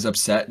company, was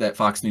upset that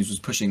Fox News was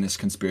pushing this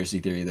conspiracy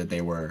theory that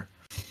they were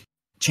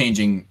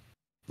changing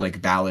like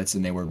ballots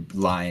and they were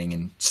lying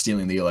and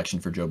stealing the election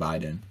for Joe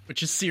Biden.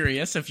 Which is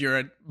serious if you're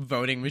a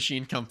voting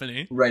machine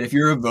company. Right, if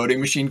you're a voting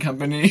machine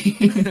company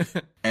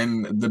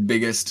and the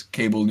biggest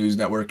cable news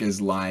network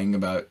is lying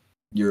about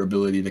your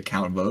ability to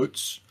count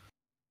votes,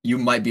 you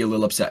might be a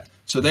little upset.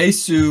 So they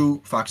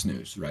sue Fox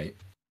News, right?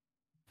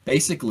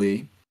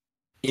 Basically,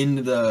 in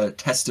the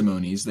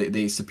testimonies,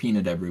 they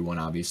subpoenaed everyone,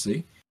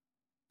 obviously.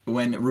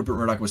 When Rupert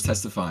Murdoch was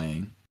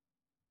testifying,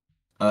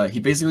 he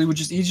basically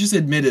he just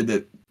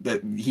admitted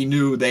that he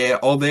knew they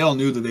all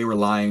knew that they were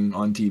lying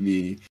on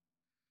TV,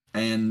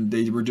 and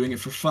they were doing it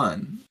for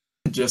fun,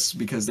 just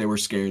because they were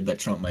scared that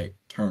Trump might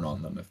turn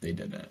on them if they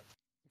didn't.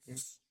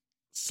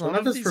 Well,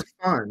 not just for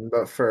fun,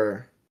 but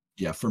for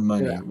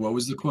money. Yeah. What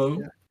was the quote?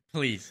 Yeah.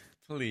 Please.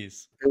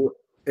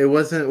 It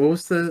wasn't. What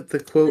was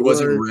the quote? It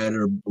wasn't red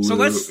or blue.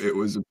 So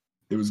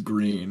it was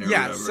green or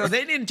whatever. So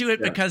they didn't do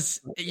it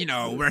because,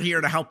 we're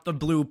here to help the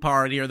blue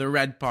party or the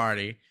red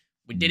party.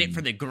 We did it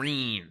for the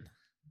green.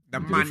 The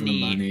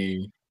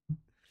money.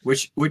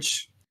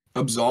 Which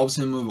absolves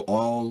him of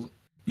all,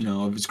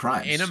 of his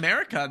crimes. In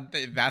America,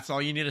 that's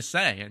all you need to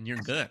say, and you're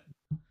good.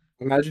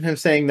 Imagine him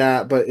saying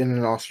that, but in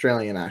an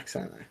Australian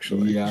accent,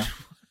 actually. Yeah.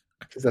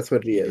 Because that's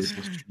what he is.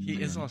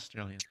 He is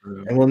Australian.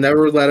 True. And we'll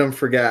never let him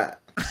forget.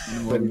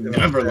 We'll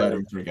never let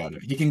him forget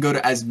it. He can go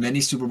to as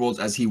many Super Bowls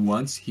as he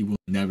wants. He will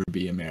never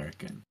be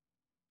American.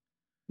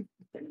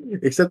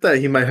 Except that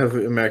he might have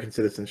American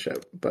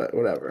citizenship, but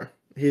whatever.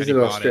 He's an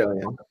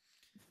Australian.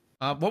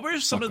 What were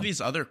some of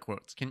these other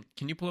quotes? Can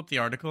you pull up the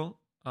article,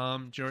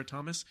 Jared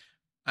Thomas?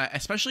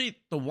 Especially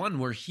the one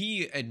where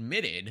he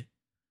admitted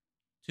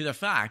to the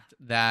fact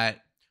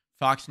that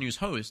Fox News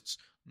hosts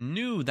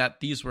knew that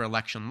these were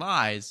election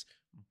lies,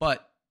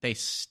 but they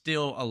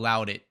still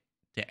allowed it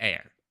to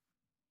air.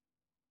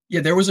 Yeah,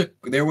 in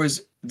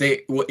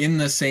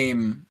the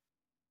same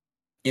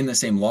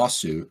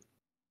lawsuit,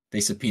 they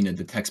subpoenaed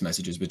the text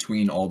messages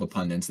between all the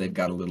pundits. They've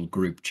got a little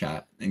group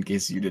chat, in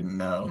case you didn't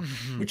know,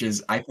 which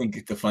is, I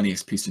think, the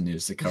funniest piece of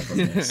news to come from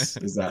this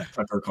is that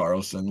Tucker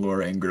Carlson,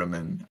 Laura Ingraham,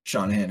 and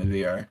Sean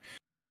Hannity are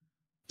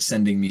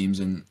sending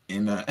memes in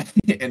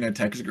a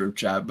text group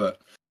chat.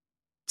 But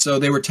so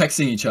they were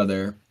texting each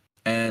other,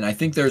 and I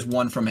think there's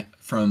one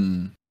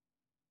from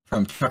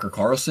Tucker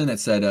Carlson that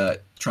said,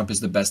 Trump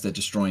is the best at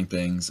destroying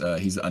things.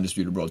 He's the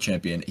undisputed world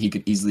champion. He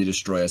could easily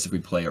destroy us if we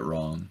play it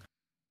wrong.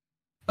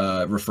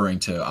 Referring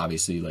to,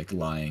 obviously, like,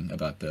 lying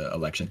about the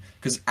election.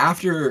 Because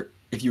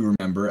if you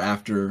remember,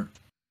 after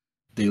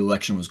the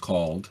election was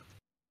called,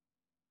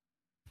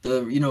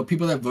 the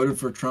people that voted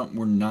for Trump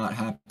were not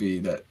happy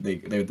that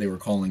they were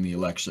calling the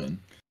election.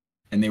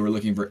 And they were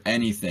looking for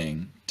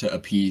anything to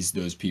appease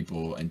those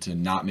people and to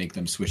not make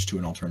them switch to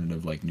an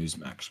alternative like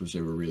Newsmax, which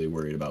they were really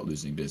worried about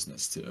losing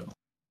business to.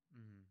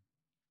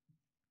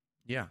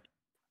 Yeah.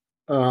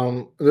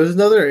 There's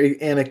another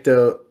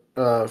anecdote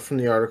from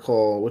the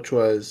article, which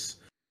was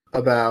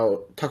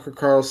about Tucker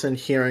Carlson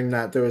hearing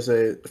that there was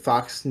a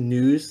Fox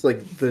News,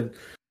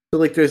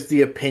 there's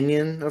the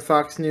opinion of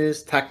Fox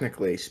News,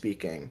 technically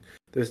speaking.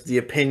 There's the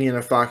opinion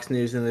of Fox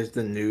News and there's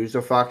the news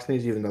of Fox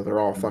News, even though they're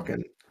all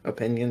fucking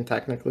opinion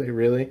technically,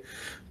 really.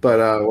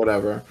 But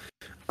whatever.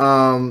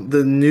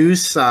 The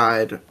news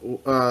side,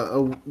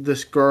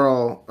 this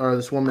girl or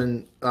this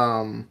woman,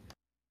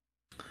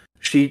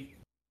 she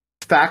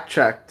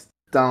fact-checked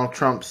Donald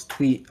Trump's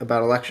tweet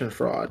about election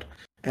fraud.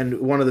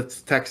 And one of the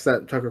texts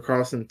that Tucker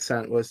Carlson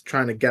sent was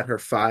trying to get her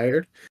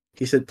fired.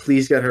 He said,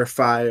 please get her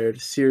fired.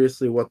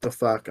 Seriously, what the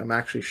fuck? I'm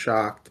actually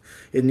shocked.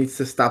 It needs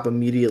to stop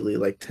immediately,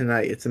 like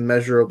tonight. It's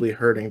immeasurably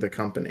hurting the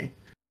company.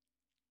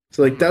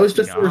 So, that was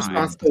just a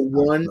response to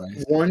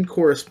one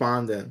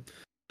correspondent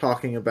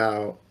talking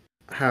about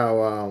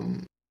how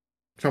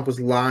Trump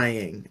was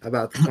lying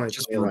about the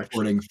 2020 election.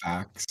 Reporting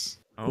facts.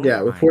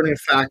 Reporting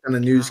a fact on a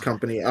news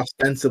company,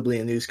 ostensibly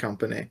a news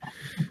company.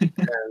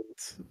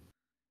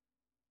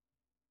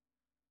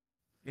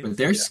 But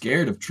they're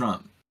scared of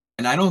Trump.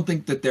 And I don't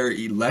think that they're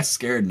less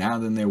scared now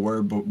than they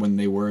were when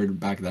they were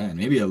back then.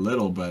 Maybe a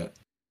little, but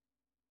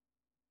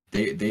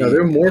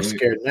they're more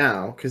scared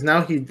now, because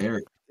now he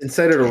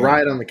incited a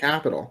riot on the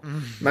Capitol.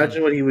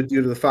 Imagine what he would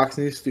do to the Fox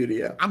News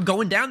studio. I'm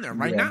going down there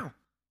right now.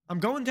 I'm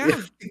going down.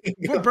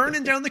 We're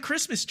burning down the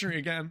Christmas tree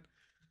again.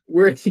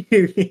 Where is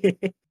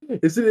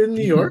it in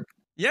New York?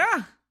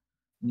 Yeah.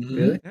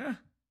 Really? Yeah.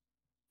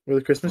 Where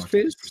the Christmas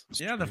trees?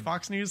 Yeah, the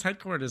Fox News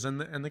headquarters and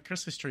the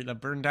Christmas tree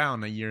that burned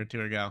down a year or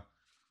two ago.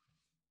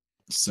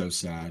 So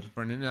sad.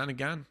 Burning down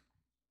again.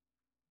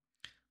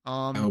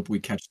 I hope we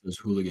catch those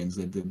hooligans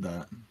that did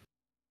that.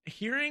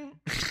 Hearing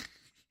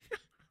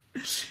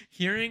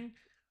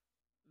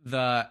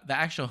the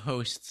actual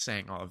host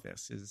saying all of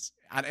this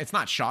it's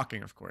not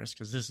shocking, of course,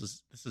 because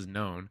this is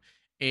known.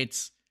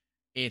 It's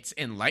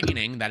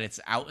enlightening that it's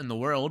out in the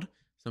world.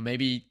 So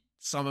maybe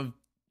some of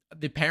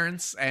the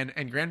parents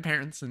and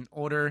grandparents and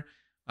older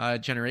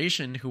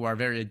generation who are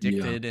very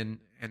addicted and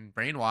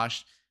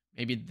brainwashed,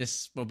 maybe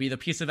this will be the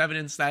piece of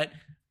evidence that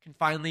can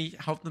finally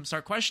help them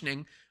start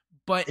questioning.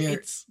 But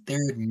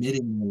they're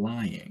admitting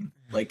lying.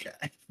 Like,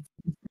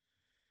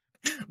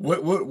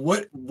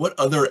 what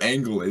other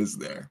angle is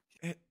there?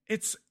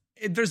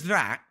 There's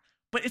that,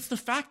 but it's the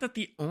fact that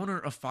the owner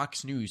of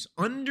Fox News,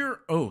 under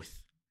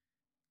oath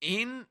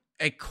in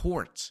a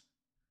court,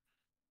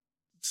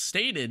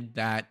 stated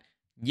that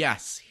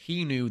yes,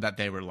 he knew that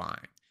they were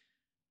lying.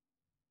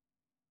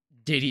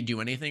 Did he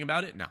do anything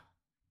about it? No,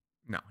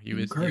 he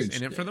was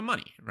in it for the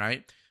money,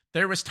 right?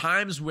 There was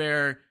times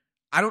where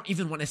I don't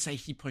even want to say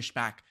he pushed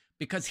back,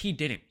 because he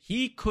didn't.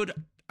 He could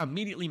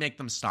immediately make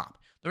them stop.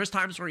 There was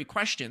times where he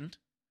questioned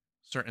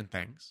certain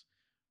things,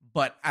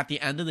 but at the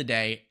end of the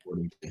day,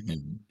 According to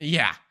him.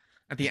 yeah,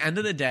 at the end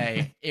of the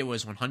day, it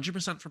was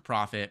 100% for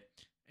profit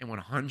and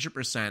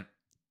 100%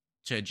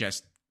 to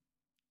just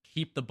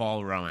keep the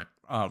ball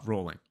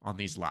rolling on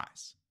these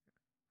lies,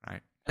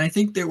 right? And I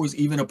think there was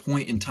even a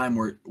point in time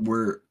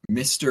where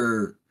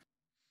Mr.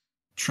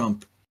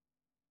 Trump,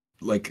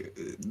 like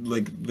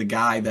the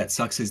guy that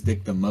sucks his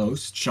dick the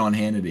most, Sean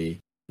Hannity,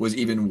 was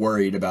even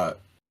worried about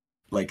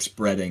like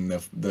spreading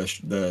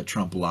the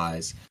Trump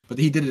lies. But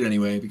he did it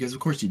anyway, because of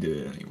course he did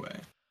it anyway.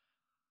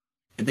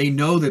 And they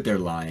know that they're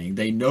lying.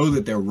 They know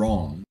that they're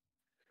wrong.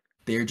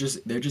 They're just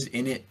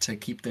in it to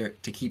keep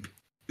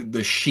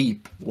the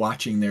sheep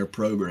watching their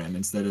program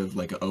instead of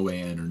like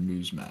OAN or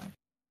Newsmax.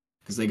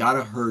 Because they got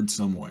a herd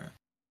somewhere.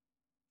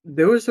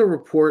 There was a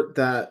report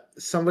that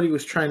somebody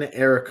was trying to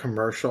air a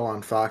commercial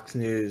on Fox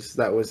News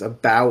that was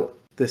about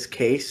this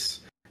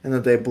case, and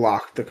that they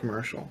blocked the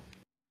commercial.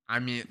 I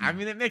mean,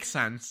 it makes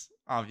sense,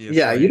 obviously.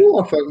 Yeah, you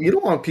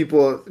don't want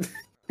people.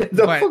 But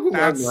fuck with my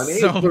that's money.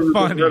 so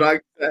funny. What I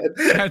said.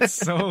 That's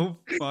so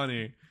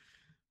funny.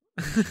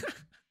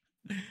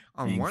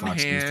 On Being one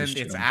Fox News hand,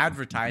 to it's show.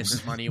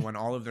 advertisement money when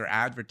all of their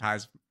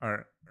advertisers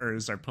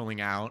are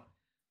pulling out.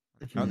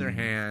 On the other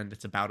hand,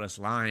 it's about us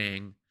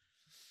lying.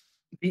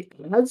 The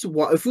ads,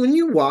 if when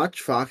you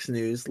watch Fox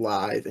News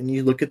live and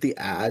you look at the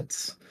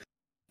ads,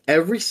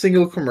 every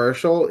single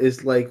commercial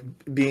is like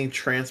being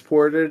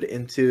transported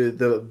into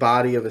the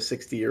body of a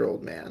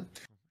 60-year-old man.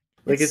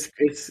 Like it's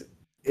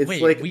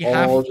Wait, like we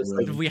all have just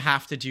like we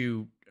have to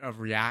do a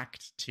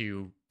react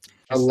to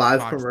a just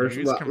live Fox commercial.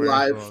 News Live.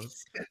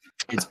 commercials.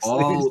 It's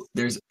all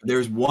there's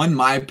one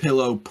My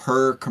Pillow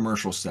per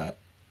commercial set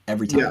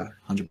every time, Yeah.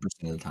 100%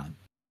 of the time.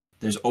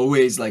 There's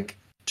always like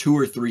 2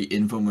 or 3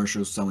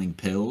 infomercials selling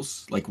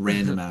pills, like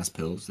random ass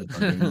pills that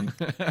don't do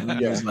anything. And then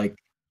there's like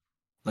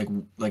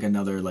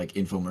another like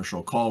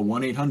infomercial. Call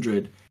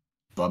 1-800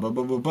 blah blah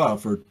blah blah blah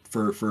for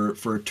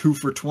 2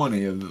 for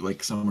 20 of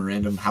like some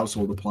random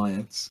household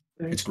appliance.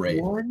 It's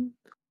great.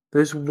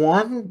 There's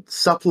one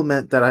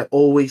supplement that I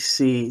always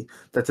see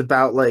that's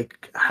about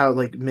like how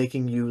like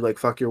making you like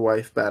fuck your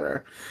wife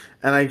better,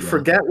 and I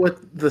forget what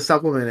the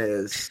supplement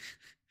is,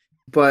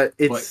 but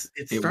it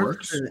starts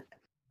works. with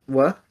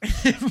what?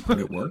 But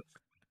it works.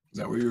 Is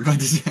that what you were about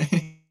to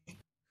say?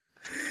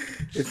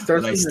 It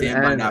starts with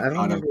an N. I don't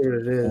remember what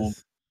it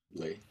is.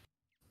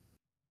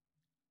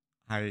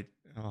 Oh god.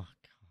 Oh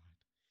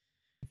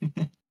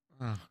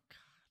god.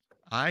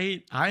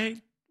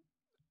 I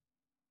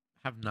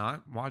have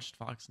not watched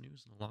Fox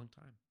News in a long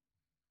time.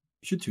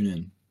 You should tune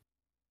in.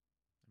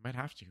 I might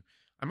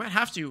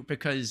have to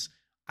because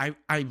I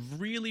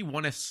really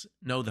want to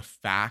know the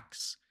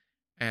facts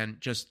and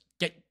just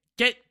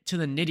get to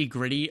the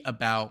nitty-gritty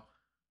about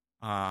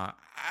I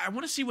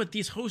want to see what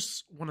these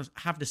hosts want to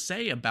have to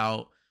say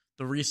about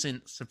the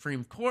recent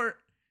Supreme Court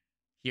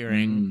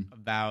hearing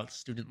about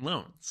student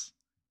loans,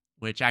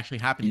 which actually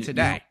happened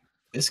today.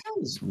 This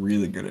guy's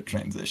really good at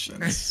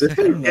transitions. This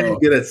guy's getting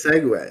good at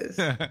segues.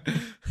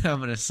 I'm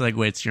gonna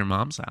segue to your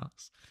mom's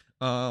house.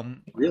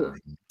 Really?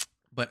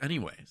 But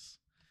anyways,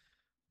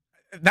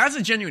 that's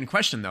a genuine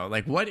question though.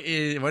 Like, what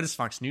is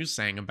Fox News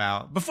saying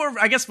about before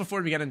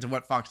we get into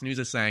what Fox News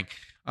is saying?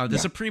 The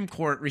Supreme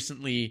Court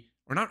recently,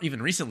 or not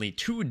even recently,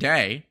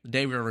 today, the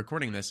day we were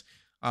recording this,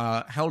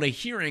 held a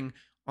hearing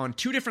on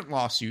 2 different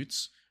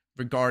lawsuits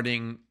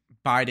regarding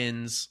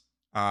Biden's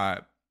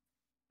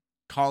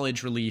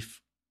college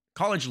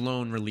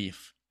loan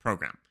relief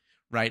program,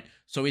 right?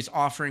 So he's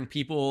offering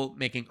people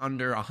making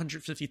under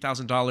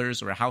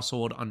 $150,000 or a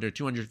household under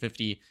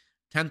 $250,000,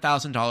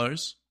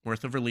 $10,000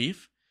 worth of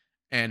relief.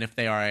 And if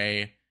they are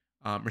a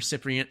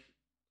recipient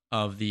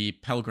of the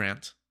Pell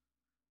Grant,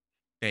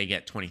 they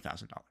get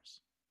 $20,000,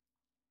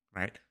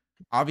 right?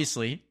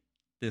 Obviously,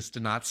 this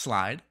did not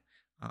slide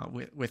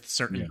with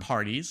certain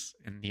parties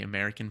in the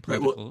American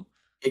political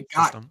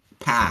system.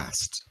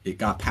 Passed. It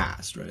got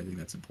passed, right? I think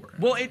that's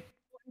important. Well,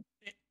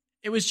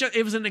 it was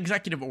an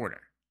executive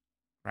order,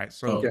 right?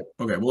 So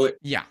okay. Well,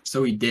 yeah.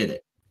 So he did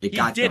it.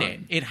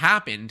 It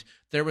happened.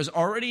 There was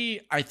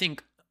already, I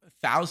think,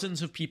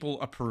 thousands of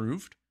people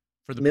approved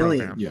for the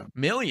program. Yeah.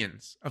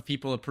 Millions of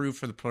people approved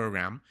for the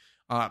program.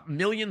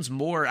 Millions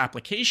more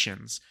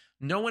applications.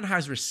 No one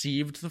has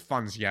received the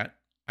funds yet,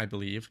 I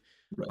believe,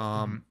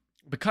 right.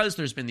 Because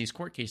there's been these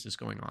court cases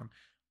going on,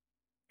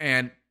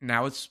 and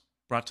now it's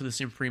brought to the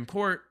Supreme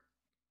Court,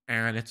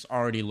 and it's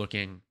already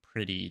looking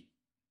pretty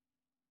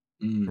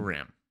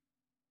grim.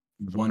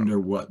 Wonder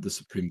what the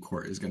Supreme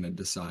Court is going to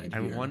decide.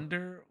 I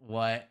wonder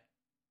what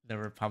the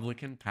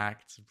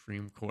Republican-packed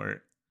Supreme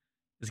Court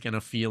is going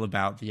to feel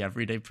about the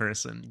everyday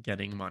person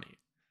getting money.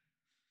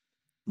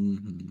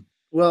 Mm-hmm.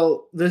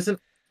 Well,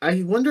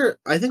 I wonder.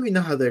 I think we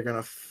know how they're going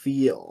to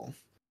feel,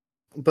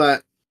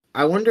 but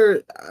I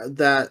wonder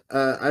that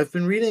I've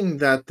been reading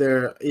that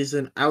there is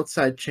an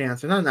outside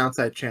chance, or not an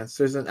outside chance.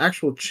 There's an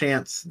actual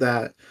chance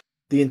that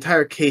the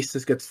entire case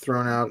just gets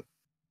thrown out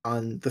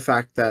on the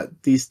fact that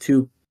these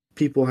 2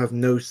 people have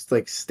no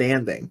like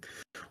standing.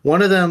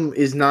 One of them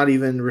is not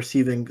even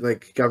receiving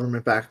like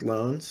government-backed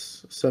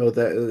loans, so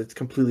that it's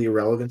completely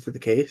irrelevant to the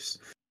case.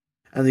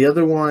 And the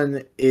other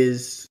one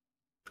is,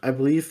 I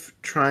believe,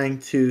 trying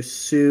to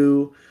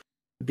sue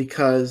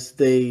because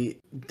they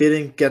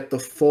didn't get the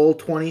full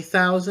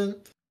 20,000,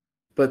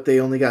 but they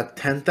only got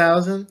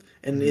 10,000.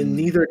 And in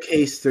neither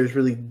case, there's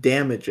really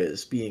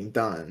damages being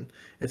done.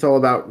 It's all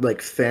about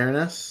like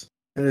fairness.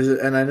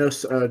 And I know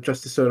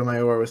Justice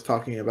Sotomayor was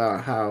talking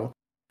about how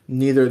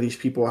neither of these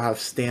people have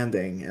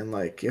standing, and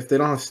like if they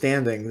don't have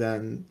standing,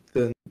 then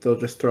they'll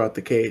just throw out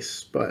the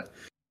case. But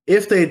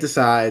if they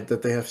decide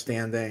that they have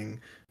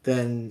standing,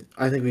 then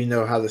I think we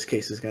know how this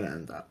case is going to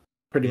end up.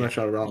 Pretty much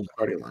around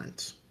party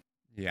lines.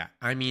 Yeah,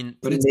 I mean,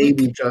 But it's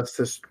maybe like,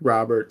 Justice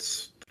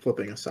Roberts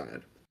flipping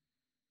aside.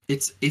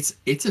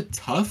 it's a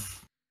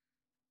tough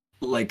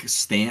like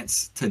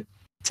stance to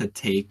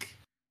take.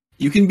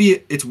 You can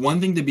be, it's one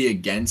thing to be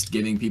against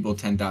giving people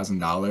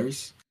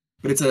 $10,000,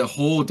 but it's a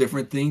whole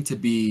different thing to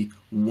be,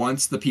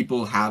 once the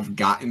people have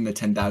gotten the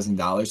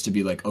 $10,000, to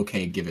be like,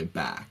 okay, give it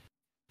back.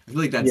 I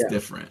feel like that's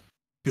different,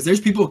 because there's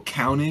people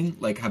counting,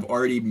 like have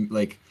already,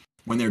 like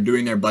when they're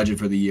doing their budget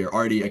for the year,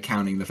 already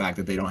accounting the fact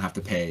that they don't have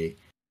to pay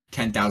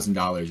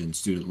 $10,000 in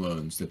student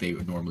loans that they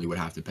normally would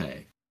have to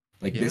pay.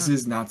 Like this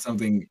is not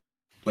something,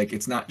 like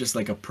it's not just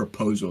like a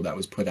proposal that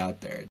was put out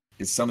there.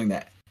 It's something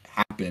that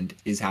happened,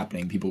 is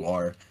happening. People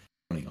are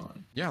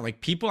on. Yeah, like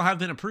people have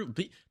been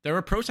approved. There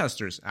were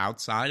protesters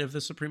outside of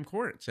the Supreme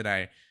Court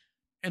today.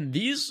 And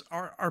these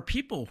are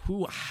people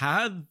who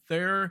had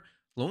their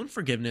loan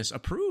forgiveness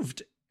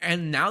approved.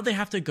 And now they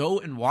have to go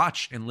and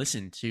watch and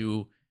listen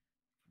to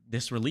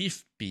this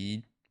relief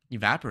be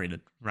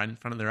evaporated right in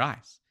front of their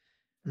eyes.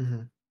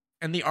 Mm-hmm.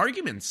 And the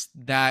arguments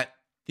that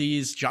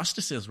these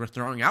justices were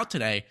throwing out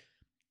today,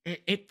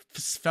 it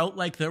felt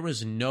like there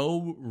was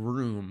no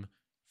room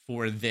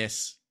for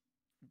this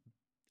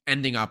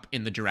ending up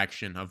in the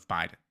direction of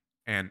Biden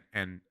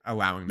and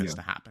allowing this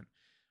to happen.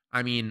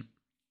 I mean,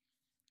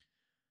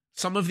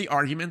 some of the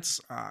arguments,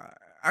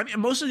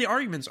 most of the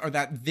arguments are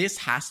that this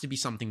has to be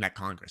something that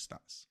Congress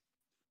does,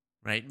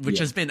 right? Which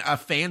has been a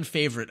fan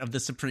favorite of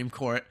the Supreme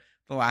Court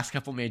the last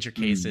couple major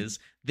cases.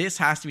 This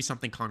has to be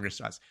something Congress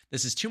does.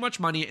 This is too much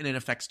money and it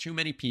affects too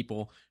many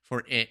people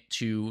for it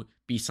to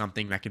be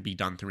something that could be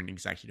done through an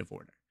executive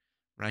order,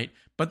 right?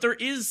 But there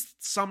is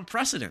some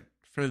precedent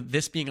for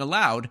this being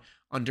allowed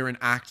under an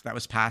act that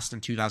was passed in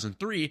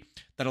 2003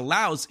 that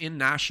allows in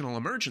national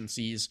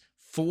emergencies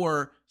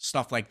for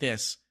stuff like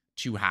this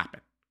to happen.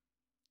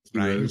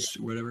 Heroes,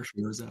 right? Whatever,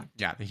 Heroes Act.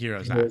 Yeah, the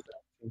Heroes Act.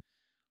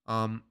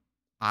 I'm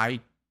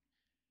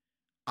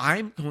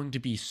going to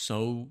be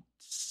so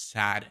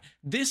sad.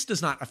 This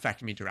does not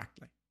affect me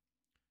directly.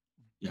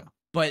 Yeah.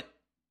 But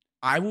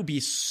I will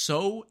be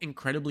so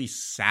incredibly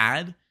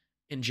sad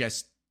and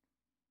just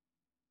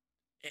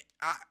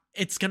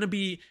it's going to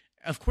be,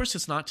 of course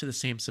it's not to the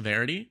same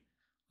severity.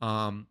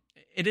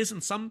 It is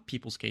in some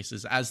people's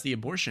cases, as the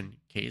abortion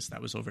case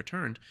that was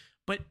overturned,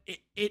 but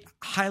it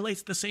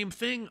highlights the same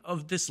thing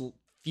of this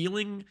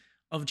feeling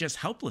of just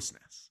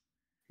helplessness.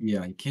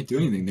 Yeah, you can't do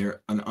anything.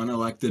 They're an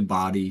unelected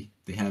body.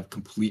 They have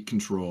complete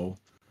control.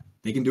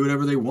 They can do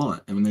whatever they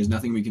want, and when there's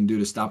nothing we can do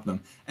to stop them.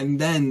 And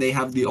then they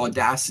have the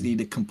audacity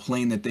to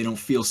complain that they don't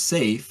feel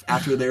safe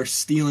after they're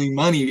stealing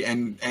money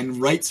and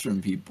rights from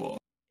people.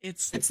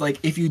 It's like,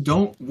 if you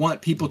don't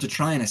want people to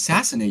try and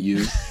assassinate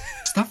you,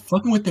 stop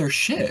fucking with their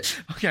shit.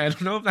 Okay, I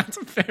don't know if that's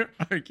a fair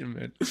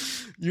argument.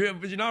 You're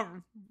not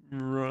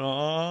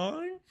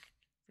wrong.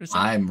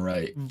 I'm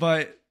right.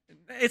 But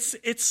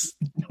it's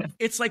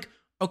like,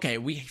 okay,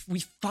 we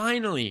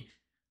finally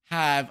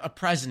have a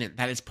president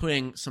that is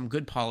putting some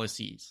good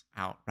policies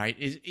out, right?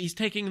 He's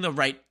taking the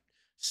right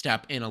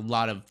step in a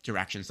lot of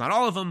directions. Not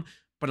all of them,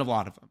 but a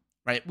lot of them,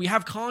 right? We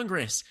have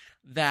Congress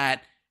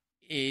that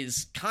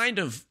is kind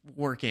of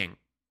working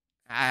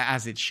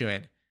as it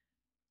should.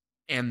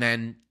 And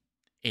then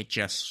it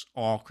just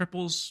all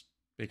cripples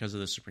because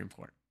of the Supreme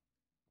Court.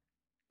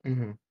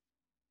 Mm-hmm.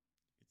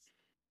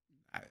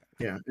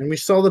 Yeah, and we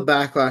saw the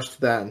backlash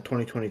to that in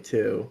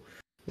 2022,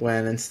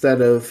 when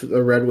instead of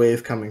a red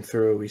wave coming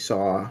through, we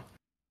saw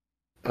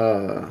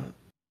a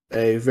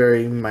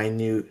very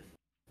minute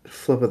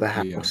flip of the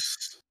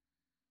House,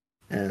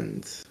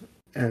 and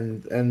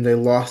they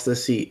lost a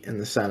seat in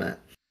the Senate.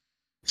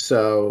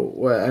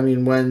 So, I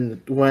mean,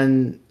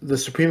 when the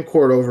Supreme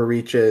Court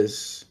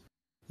overreaches,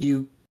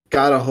 you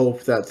gotta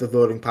hope that the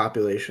voting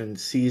population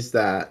sees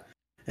that,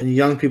 and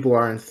young people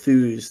are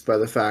enthused by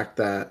the fact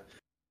that,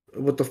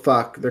 what the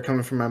fuck, they're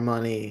coming for my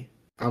money,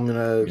 I'm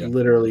gonna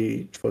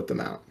literally vote them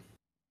out.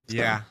 So,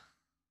 yeah.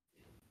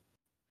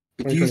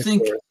 Do you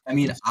think, I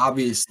mean,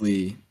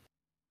 obviously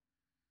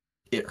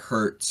it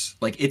hurts.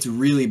 Like, it's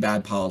really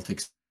bad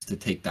politics to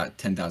take that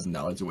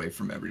 $10,000 away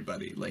from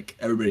everybody. Like,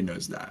 everybody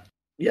knows that.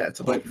 Yeah,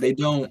 but they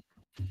don't,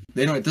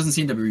 it doesn't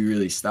seem to be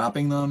really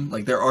stopping them.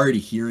 Like, they're already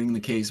hearing the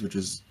case, which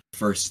is the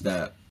first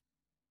step.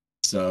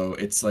 So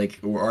it's like,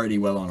 we're already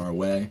well on our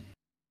way.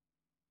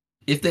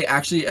 If they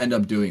actually end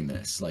up doing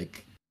this,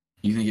 like,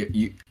 You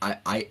think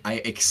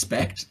I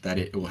expect that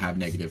it will have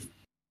negative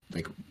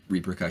like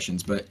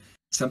repercussions, but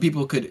some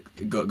people could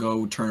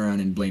go turn around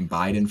and blame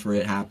Biden for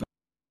it happening.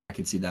 I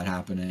could see that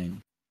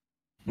happening.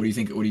 What do you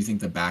think? What do you think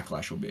the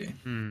backlash will be?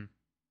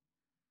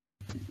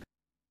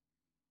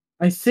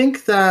 I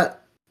think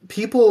that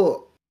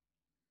people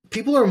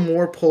are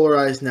more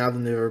polarized now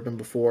than they've ever been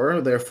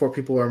before. Therefore,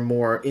 people are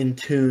more in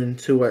tune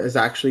to what is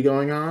actually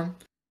going on.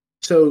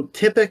 So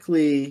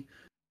typically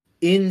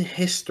in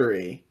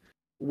history,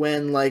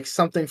 when like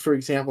something, for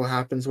example,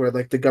 happens where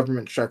like the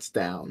government shuts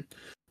down,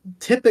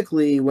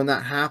 typically when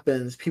that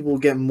happens, people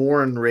get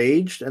more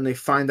enraged and they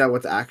find out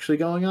what's actually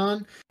going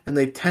on, and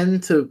they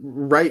tend to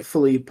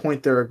rightfully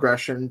point their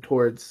aggression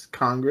towards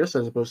Congress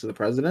as opposed to the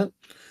president.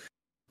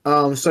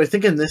 So I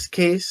think in this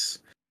case,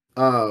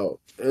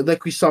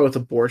 like we saw with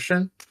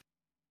abortion,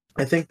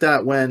 I think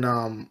that when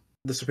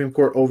the Supreme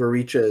Court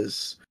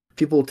overreaches,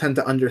 people tend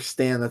to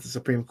understand that the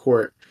Supreme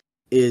Court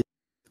is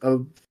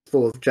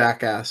full of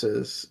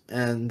jackasses,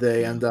 and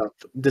they end up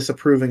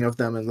disapproving of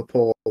them in the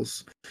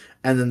polls,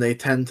 and then they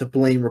tend to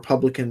blame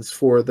Republicans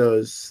for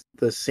the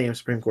same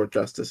Supreme Court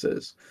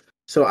justices.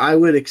 So I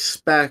would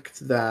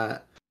expect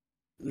that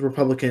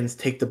Republicans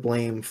take the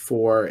blame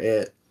for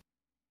it.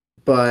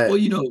 But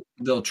well,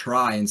 they'll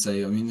try and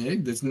say, I mean,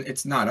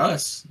 it's not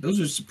us. Those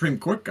are Supreme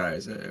Court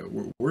guys.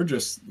 We're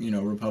just,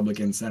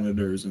 Republican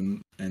senators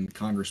and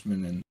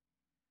congressmen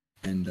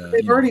and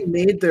they've already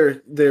made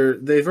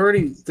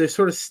they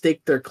sort of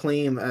staked their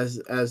claim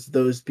as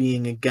those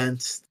being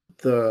against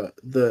the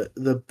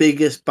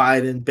biggest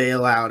Biden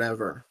bailout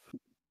ever,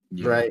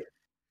 right?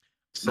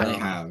 So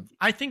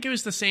I think it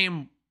was the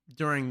same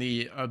during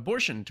the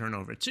abortion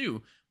turnover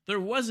too. There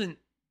was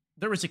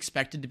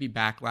expected to be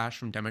backlash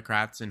from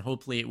Democrats, and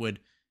hopefully it would,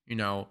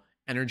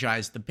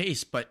 energize the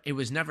base, but it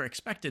was never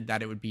expected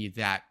that it would be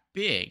that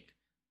big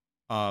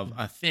of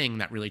a thing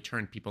that really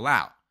turned people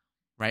out,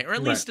 right? Or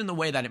at least in the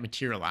way that it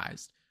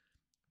materialized.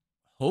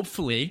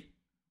 Hopefully,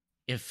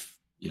 if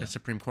the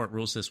Supreme Court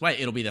rules this way,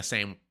 it'll be the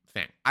same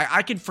thing.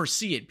 I can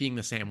foresee it being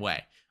the same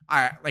way.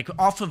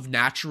 Off of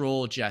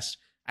natural just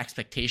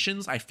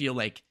expectations, I feel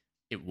like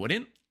it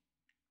wouldn't,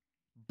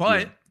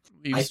 but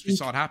we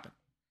saw it happen.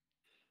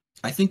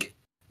 I think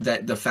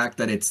that the fact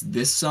that it's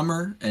this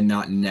summer and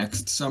not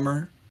next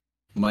summer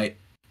might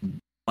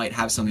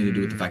have something to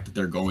do with the fact that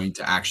they're going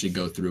to actually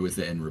go through with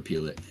it and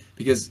repeal it,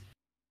 because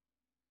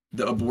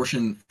the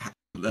abortion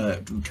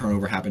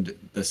turnover happened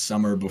the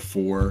summer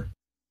before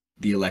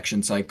the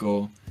election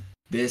cycle.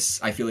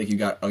 This, I feel like you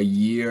got a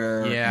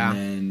year,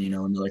 and then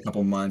another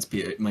couple months,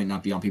 it might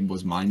not be on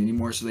people's mind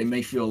anymore, so they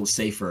may feel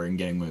safer in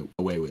getting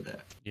away with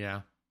it.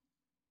 Yeah.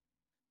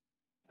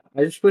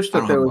 I just wish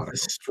that there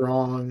was a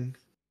strong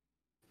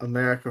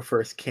America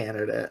First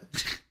candidate,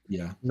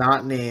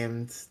 not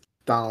named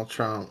Donald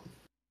Trump,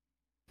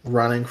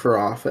 running for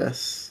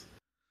office,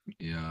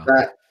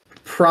 that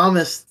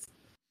promised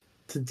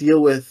to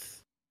deal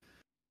with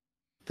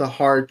the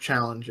hard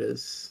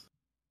challenges,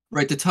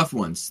 right? The tough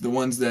ones, the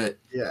ones that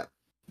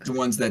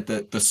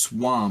the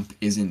swamp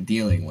isn't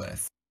dealing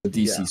with, the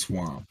DC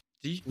swamp.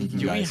 Do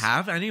we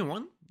have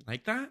anyone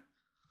like that?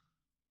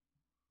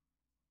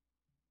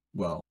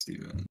 Well,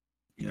 Steven,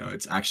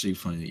 it's actually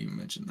funny that you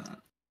mentioned that.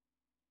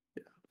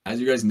 As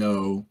you guys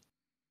know,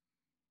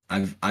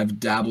 I've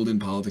dabbled in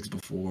politics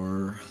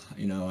before.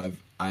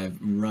 I've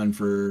run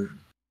for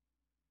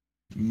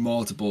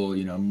multiple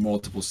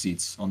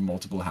seats on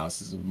multiple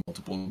houses of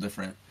multiple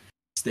different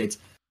states.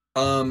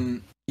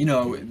 The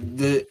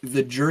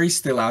jury's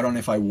still out on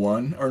if I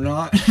won or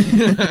not.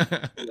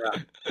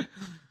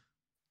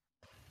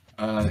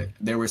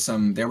 There was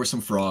some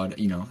fraud.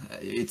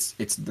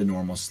 It's the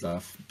normal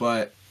stuff.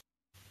 But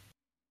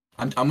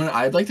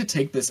I'd like to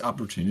take this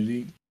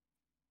opportunity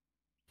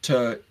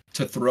to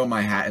throw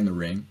my hat in the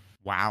ring.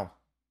 Wow.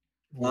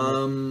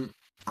 I'm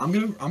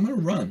gonna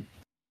run.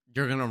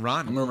 You're gonna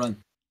run. I'm gonna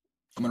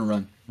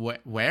run.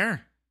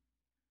 Where?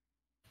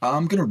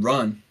 I'm gonna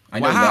run. I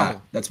know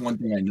that. That's one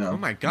thing I know. Oh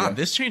my god,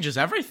 this changes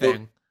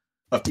everything.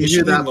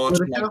 Officially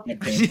launched my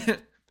campaign.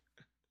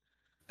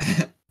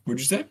 What'd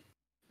you say?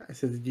 I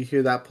said, did you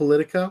hear that,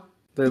 Politico?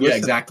 Yeah,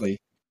 exactly.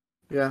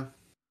 Yeah.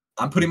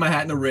 I'm putting my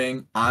hat in the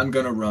ring. I'm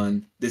gonna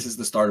run. This is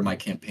the start of my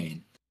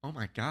campaign. Oh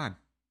my god.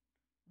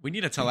 We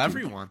need to tell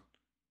everyone.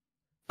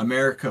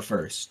 America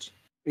first.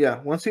 Yeah.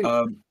 Once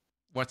you.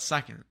 What's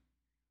second?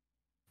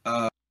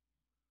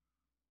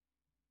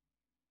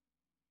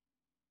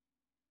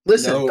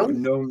 Listen.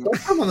 Don't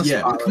come on the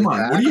spot. Come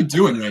on. What are you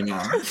doing right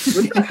now? What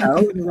the hell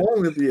is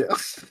wrong with you?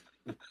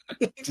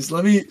 Just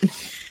let me.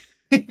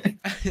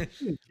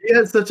 He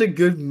had such a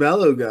good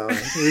mellow going.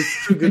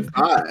 It's two good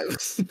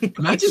vibes.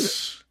 Imagine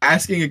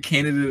asking a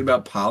candidate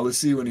about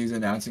policy when he's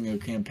announcing a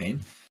campaign.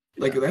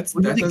 Like that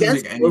doesn't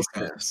make any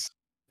sense.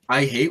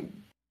 I hate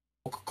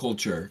woke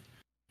culture.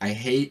 I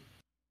hate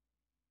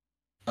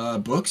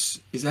books.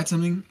 Is that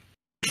something?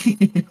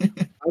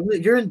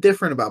 You're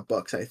indifferent about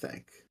books, I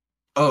think.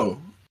 Oh,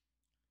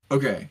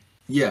 okay.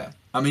 Yeah,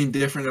 I'm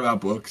indifferent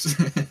about books.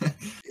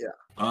 Yeah.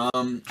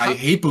 I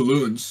hate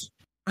balloons.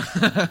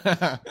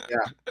 I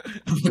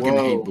fucking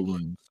Whoa. hate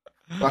balloons.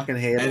 Fucking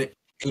hate And it.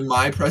 in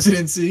my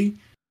presidency,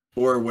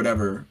 or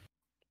whatever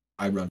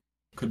I run,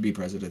 could be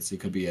presidency,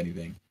 could be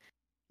anything.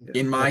 Yeah.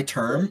 In my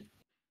term,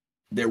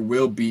 there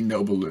will be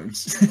no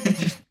balloons.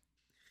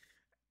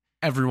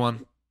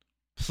 Everyone,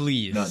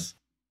 please None.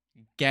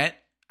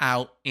 get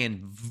out and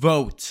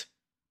vote.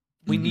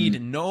 We Mhm.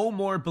 need no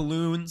more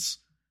balloons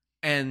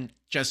and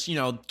just,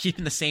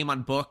 keeping the same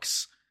on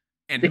books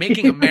and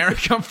making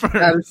America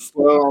That is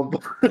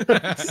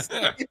first.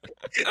 so.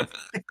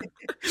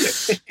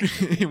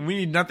 We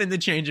need nothing to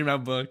change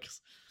about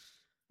books.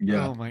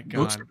 Yeah. Oh my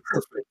Books God. are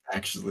perfect,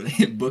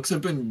 actually. Books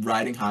have been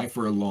riding high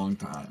for a long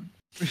time.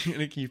 We're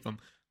gonna keep them.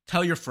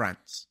 Tell your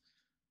friends.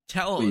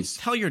 Please.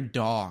 Tell your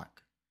dog.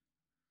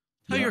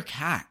 Tell Yeah. your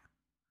cat.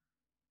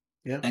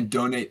 Yeah. And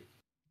donate.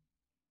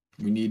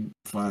 We need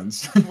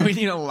funds. We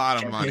need a lot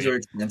of Campaigns money. are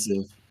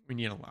expensive. We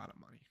need a lot of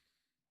money.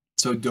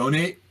 So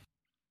donate,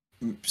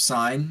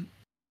 sign,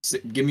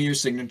 give me your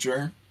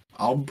signature.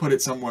 I'll put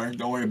it somewhere.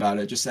 Don't worry about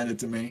it. Just send it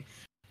to me.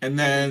 And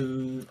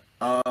then,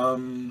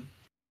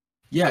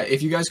 yeah,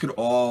 if you guys could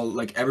all,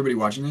 like, everybody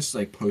watching this,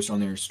 like, post on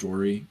their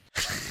story.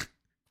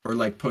 Or,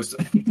 like, post,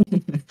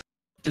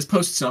 just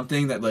post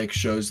something that, like,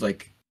 shows,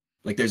 like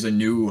there's a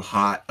new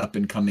hot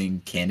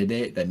up-and-coming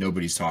candidate that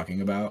nobody's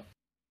talking about.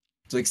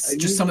 It's like,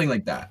 just something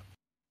like that.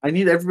 I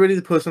need everybody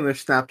to post on their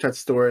Snapchat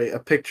story a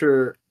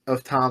picture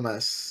of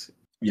Thomas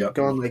Yep.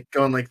 going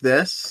like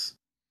this,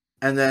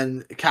 and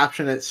then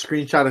caption it,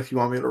 screenshot if you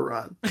want me to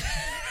run.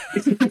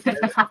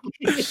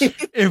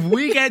 If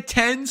we get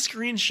 10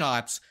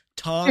 screenshots,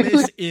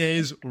 Thomas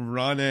is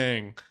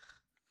running.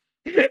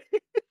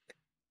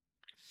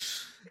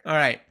 All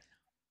right.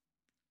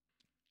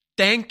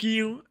 Thank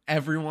you,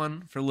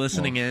 everyone, for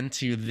listening in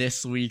to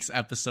this week's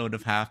episode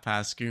of Half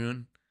Past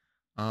Goon.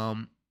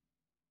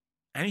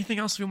 Anything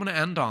else we want to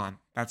end on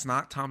that's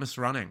not Thomas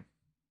running?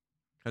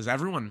 Because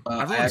everyone's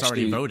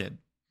already voted.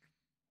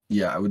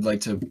 Yeah, I would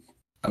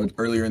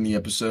earlier in the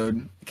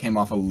episode, it came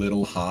off a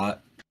little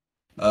hot.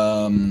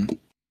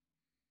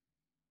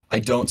 I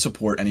don't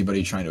support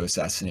anybody trying to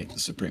assassinate the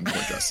Supreme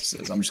Court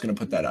justices. I'm just gonna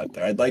put that out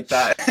there. I'd like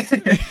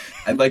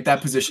that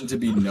position to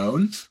be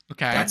known.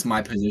 Okay. That's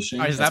my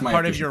position. Is That's that my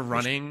part of your position.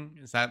 running?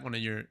 Is that one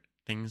of your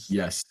things?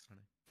 Yes.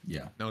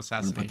 Yeah. No I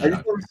assassination.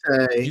 just want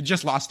to say, You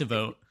just lost a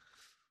vote.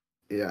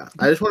 yeah.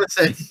 I just want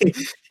to say,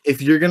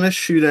 if you're gonna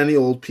shoot any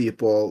old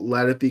people,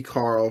 let it be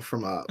Carl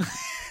from Up.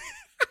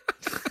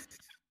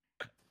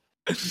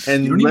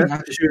 And You don't even let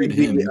have to the shoot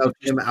him. video of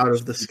him out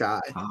of the sky.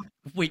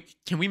 Wait,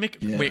 can we make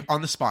Yeah. wait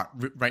on the spot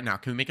right now?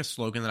 Can we make a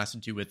slogan that has to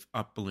do with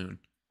up balloon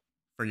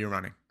for your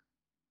running?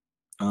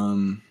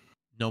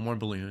 No more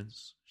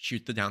balloons.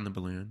 Shoot down the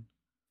balloon.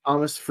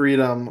 Thomas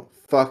Freedom,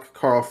 fuck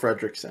Carl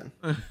Fredrickson.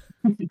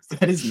 Is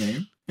that his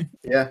name?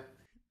 Yeah.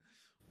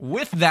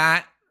 With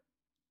that,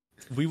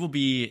 we will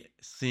be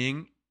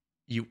seeing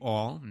you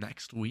all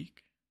next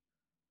week.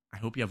 I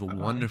hope you have a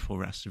wonderful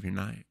rest of your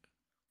night.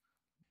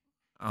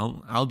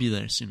 I'll be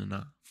there soon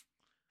enough.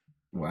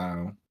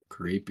 Wow.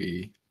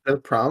 Creepy. Is that a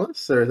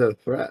promise or is that a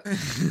threat?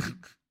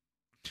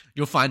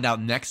 You'll find out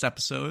next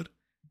episode.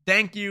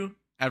 Thank you,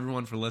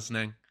 everyone, for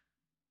listening.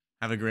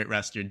 Have a great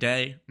rest of your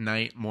day,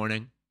 night,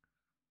 morning,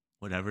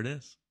 whatever it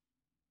is.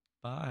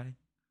 Bye.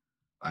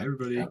 Bye,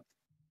 everybody.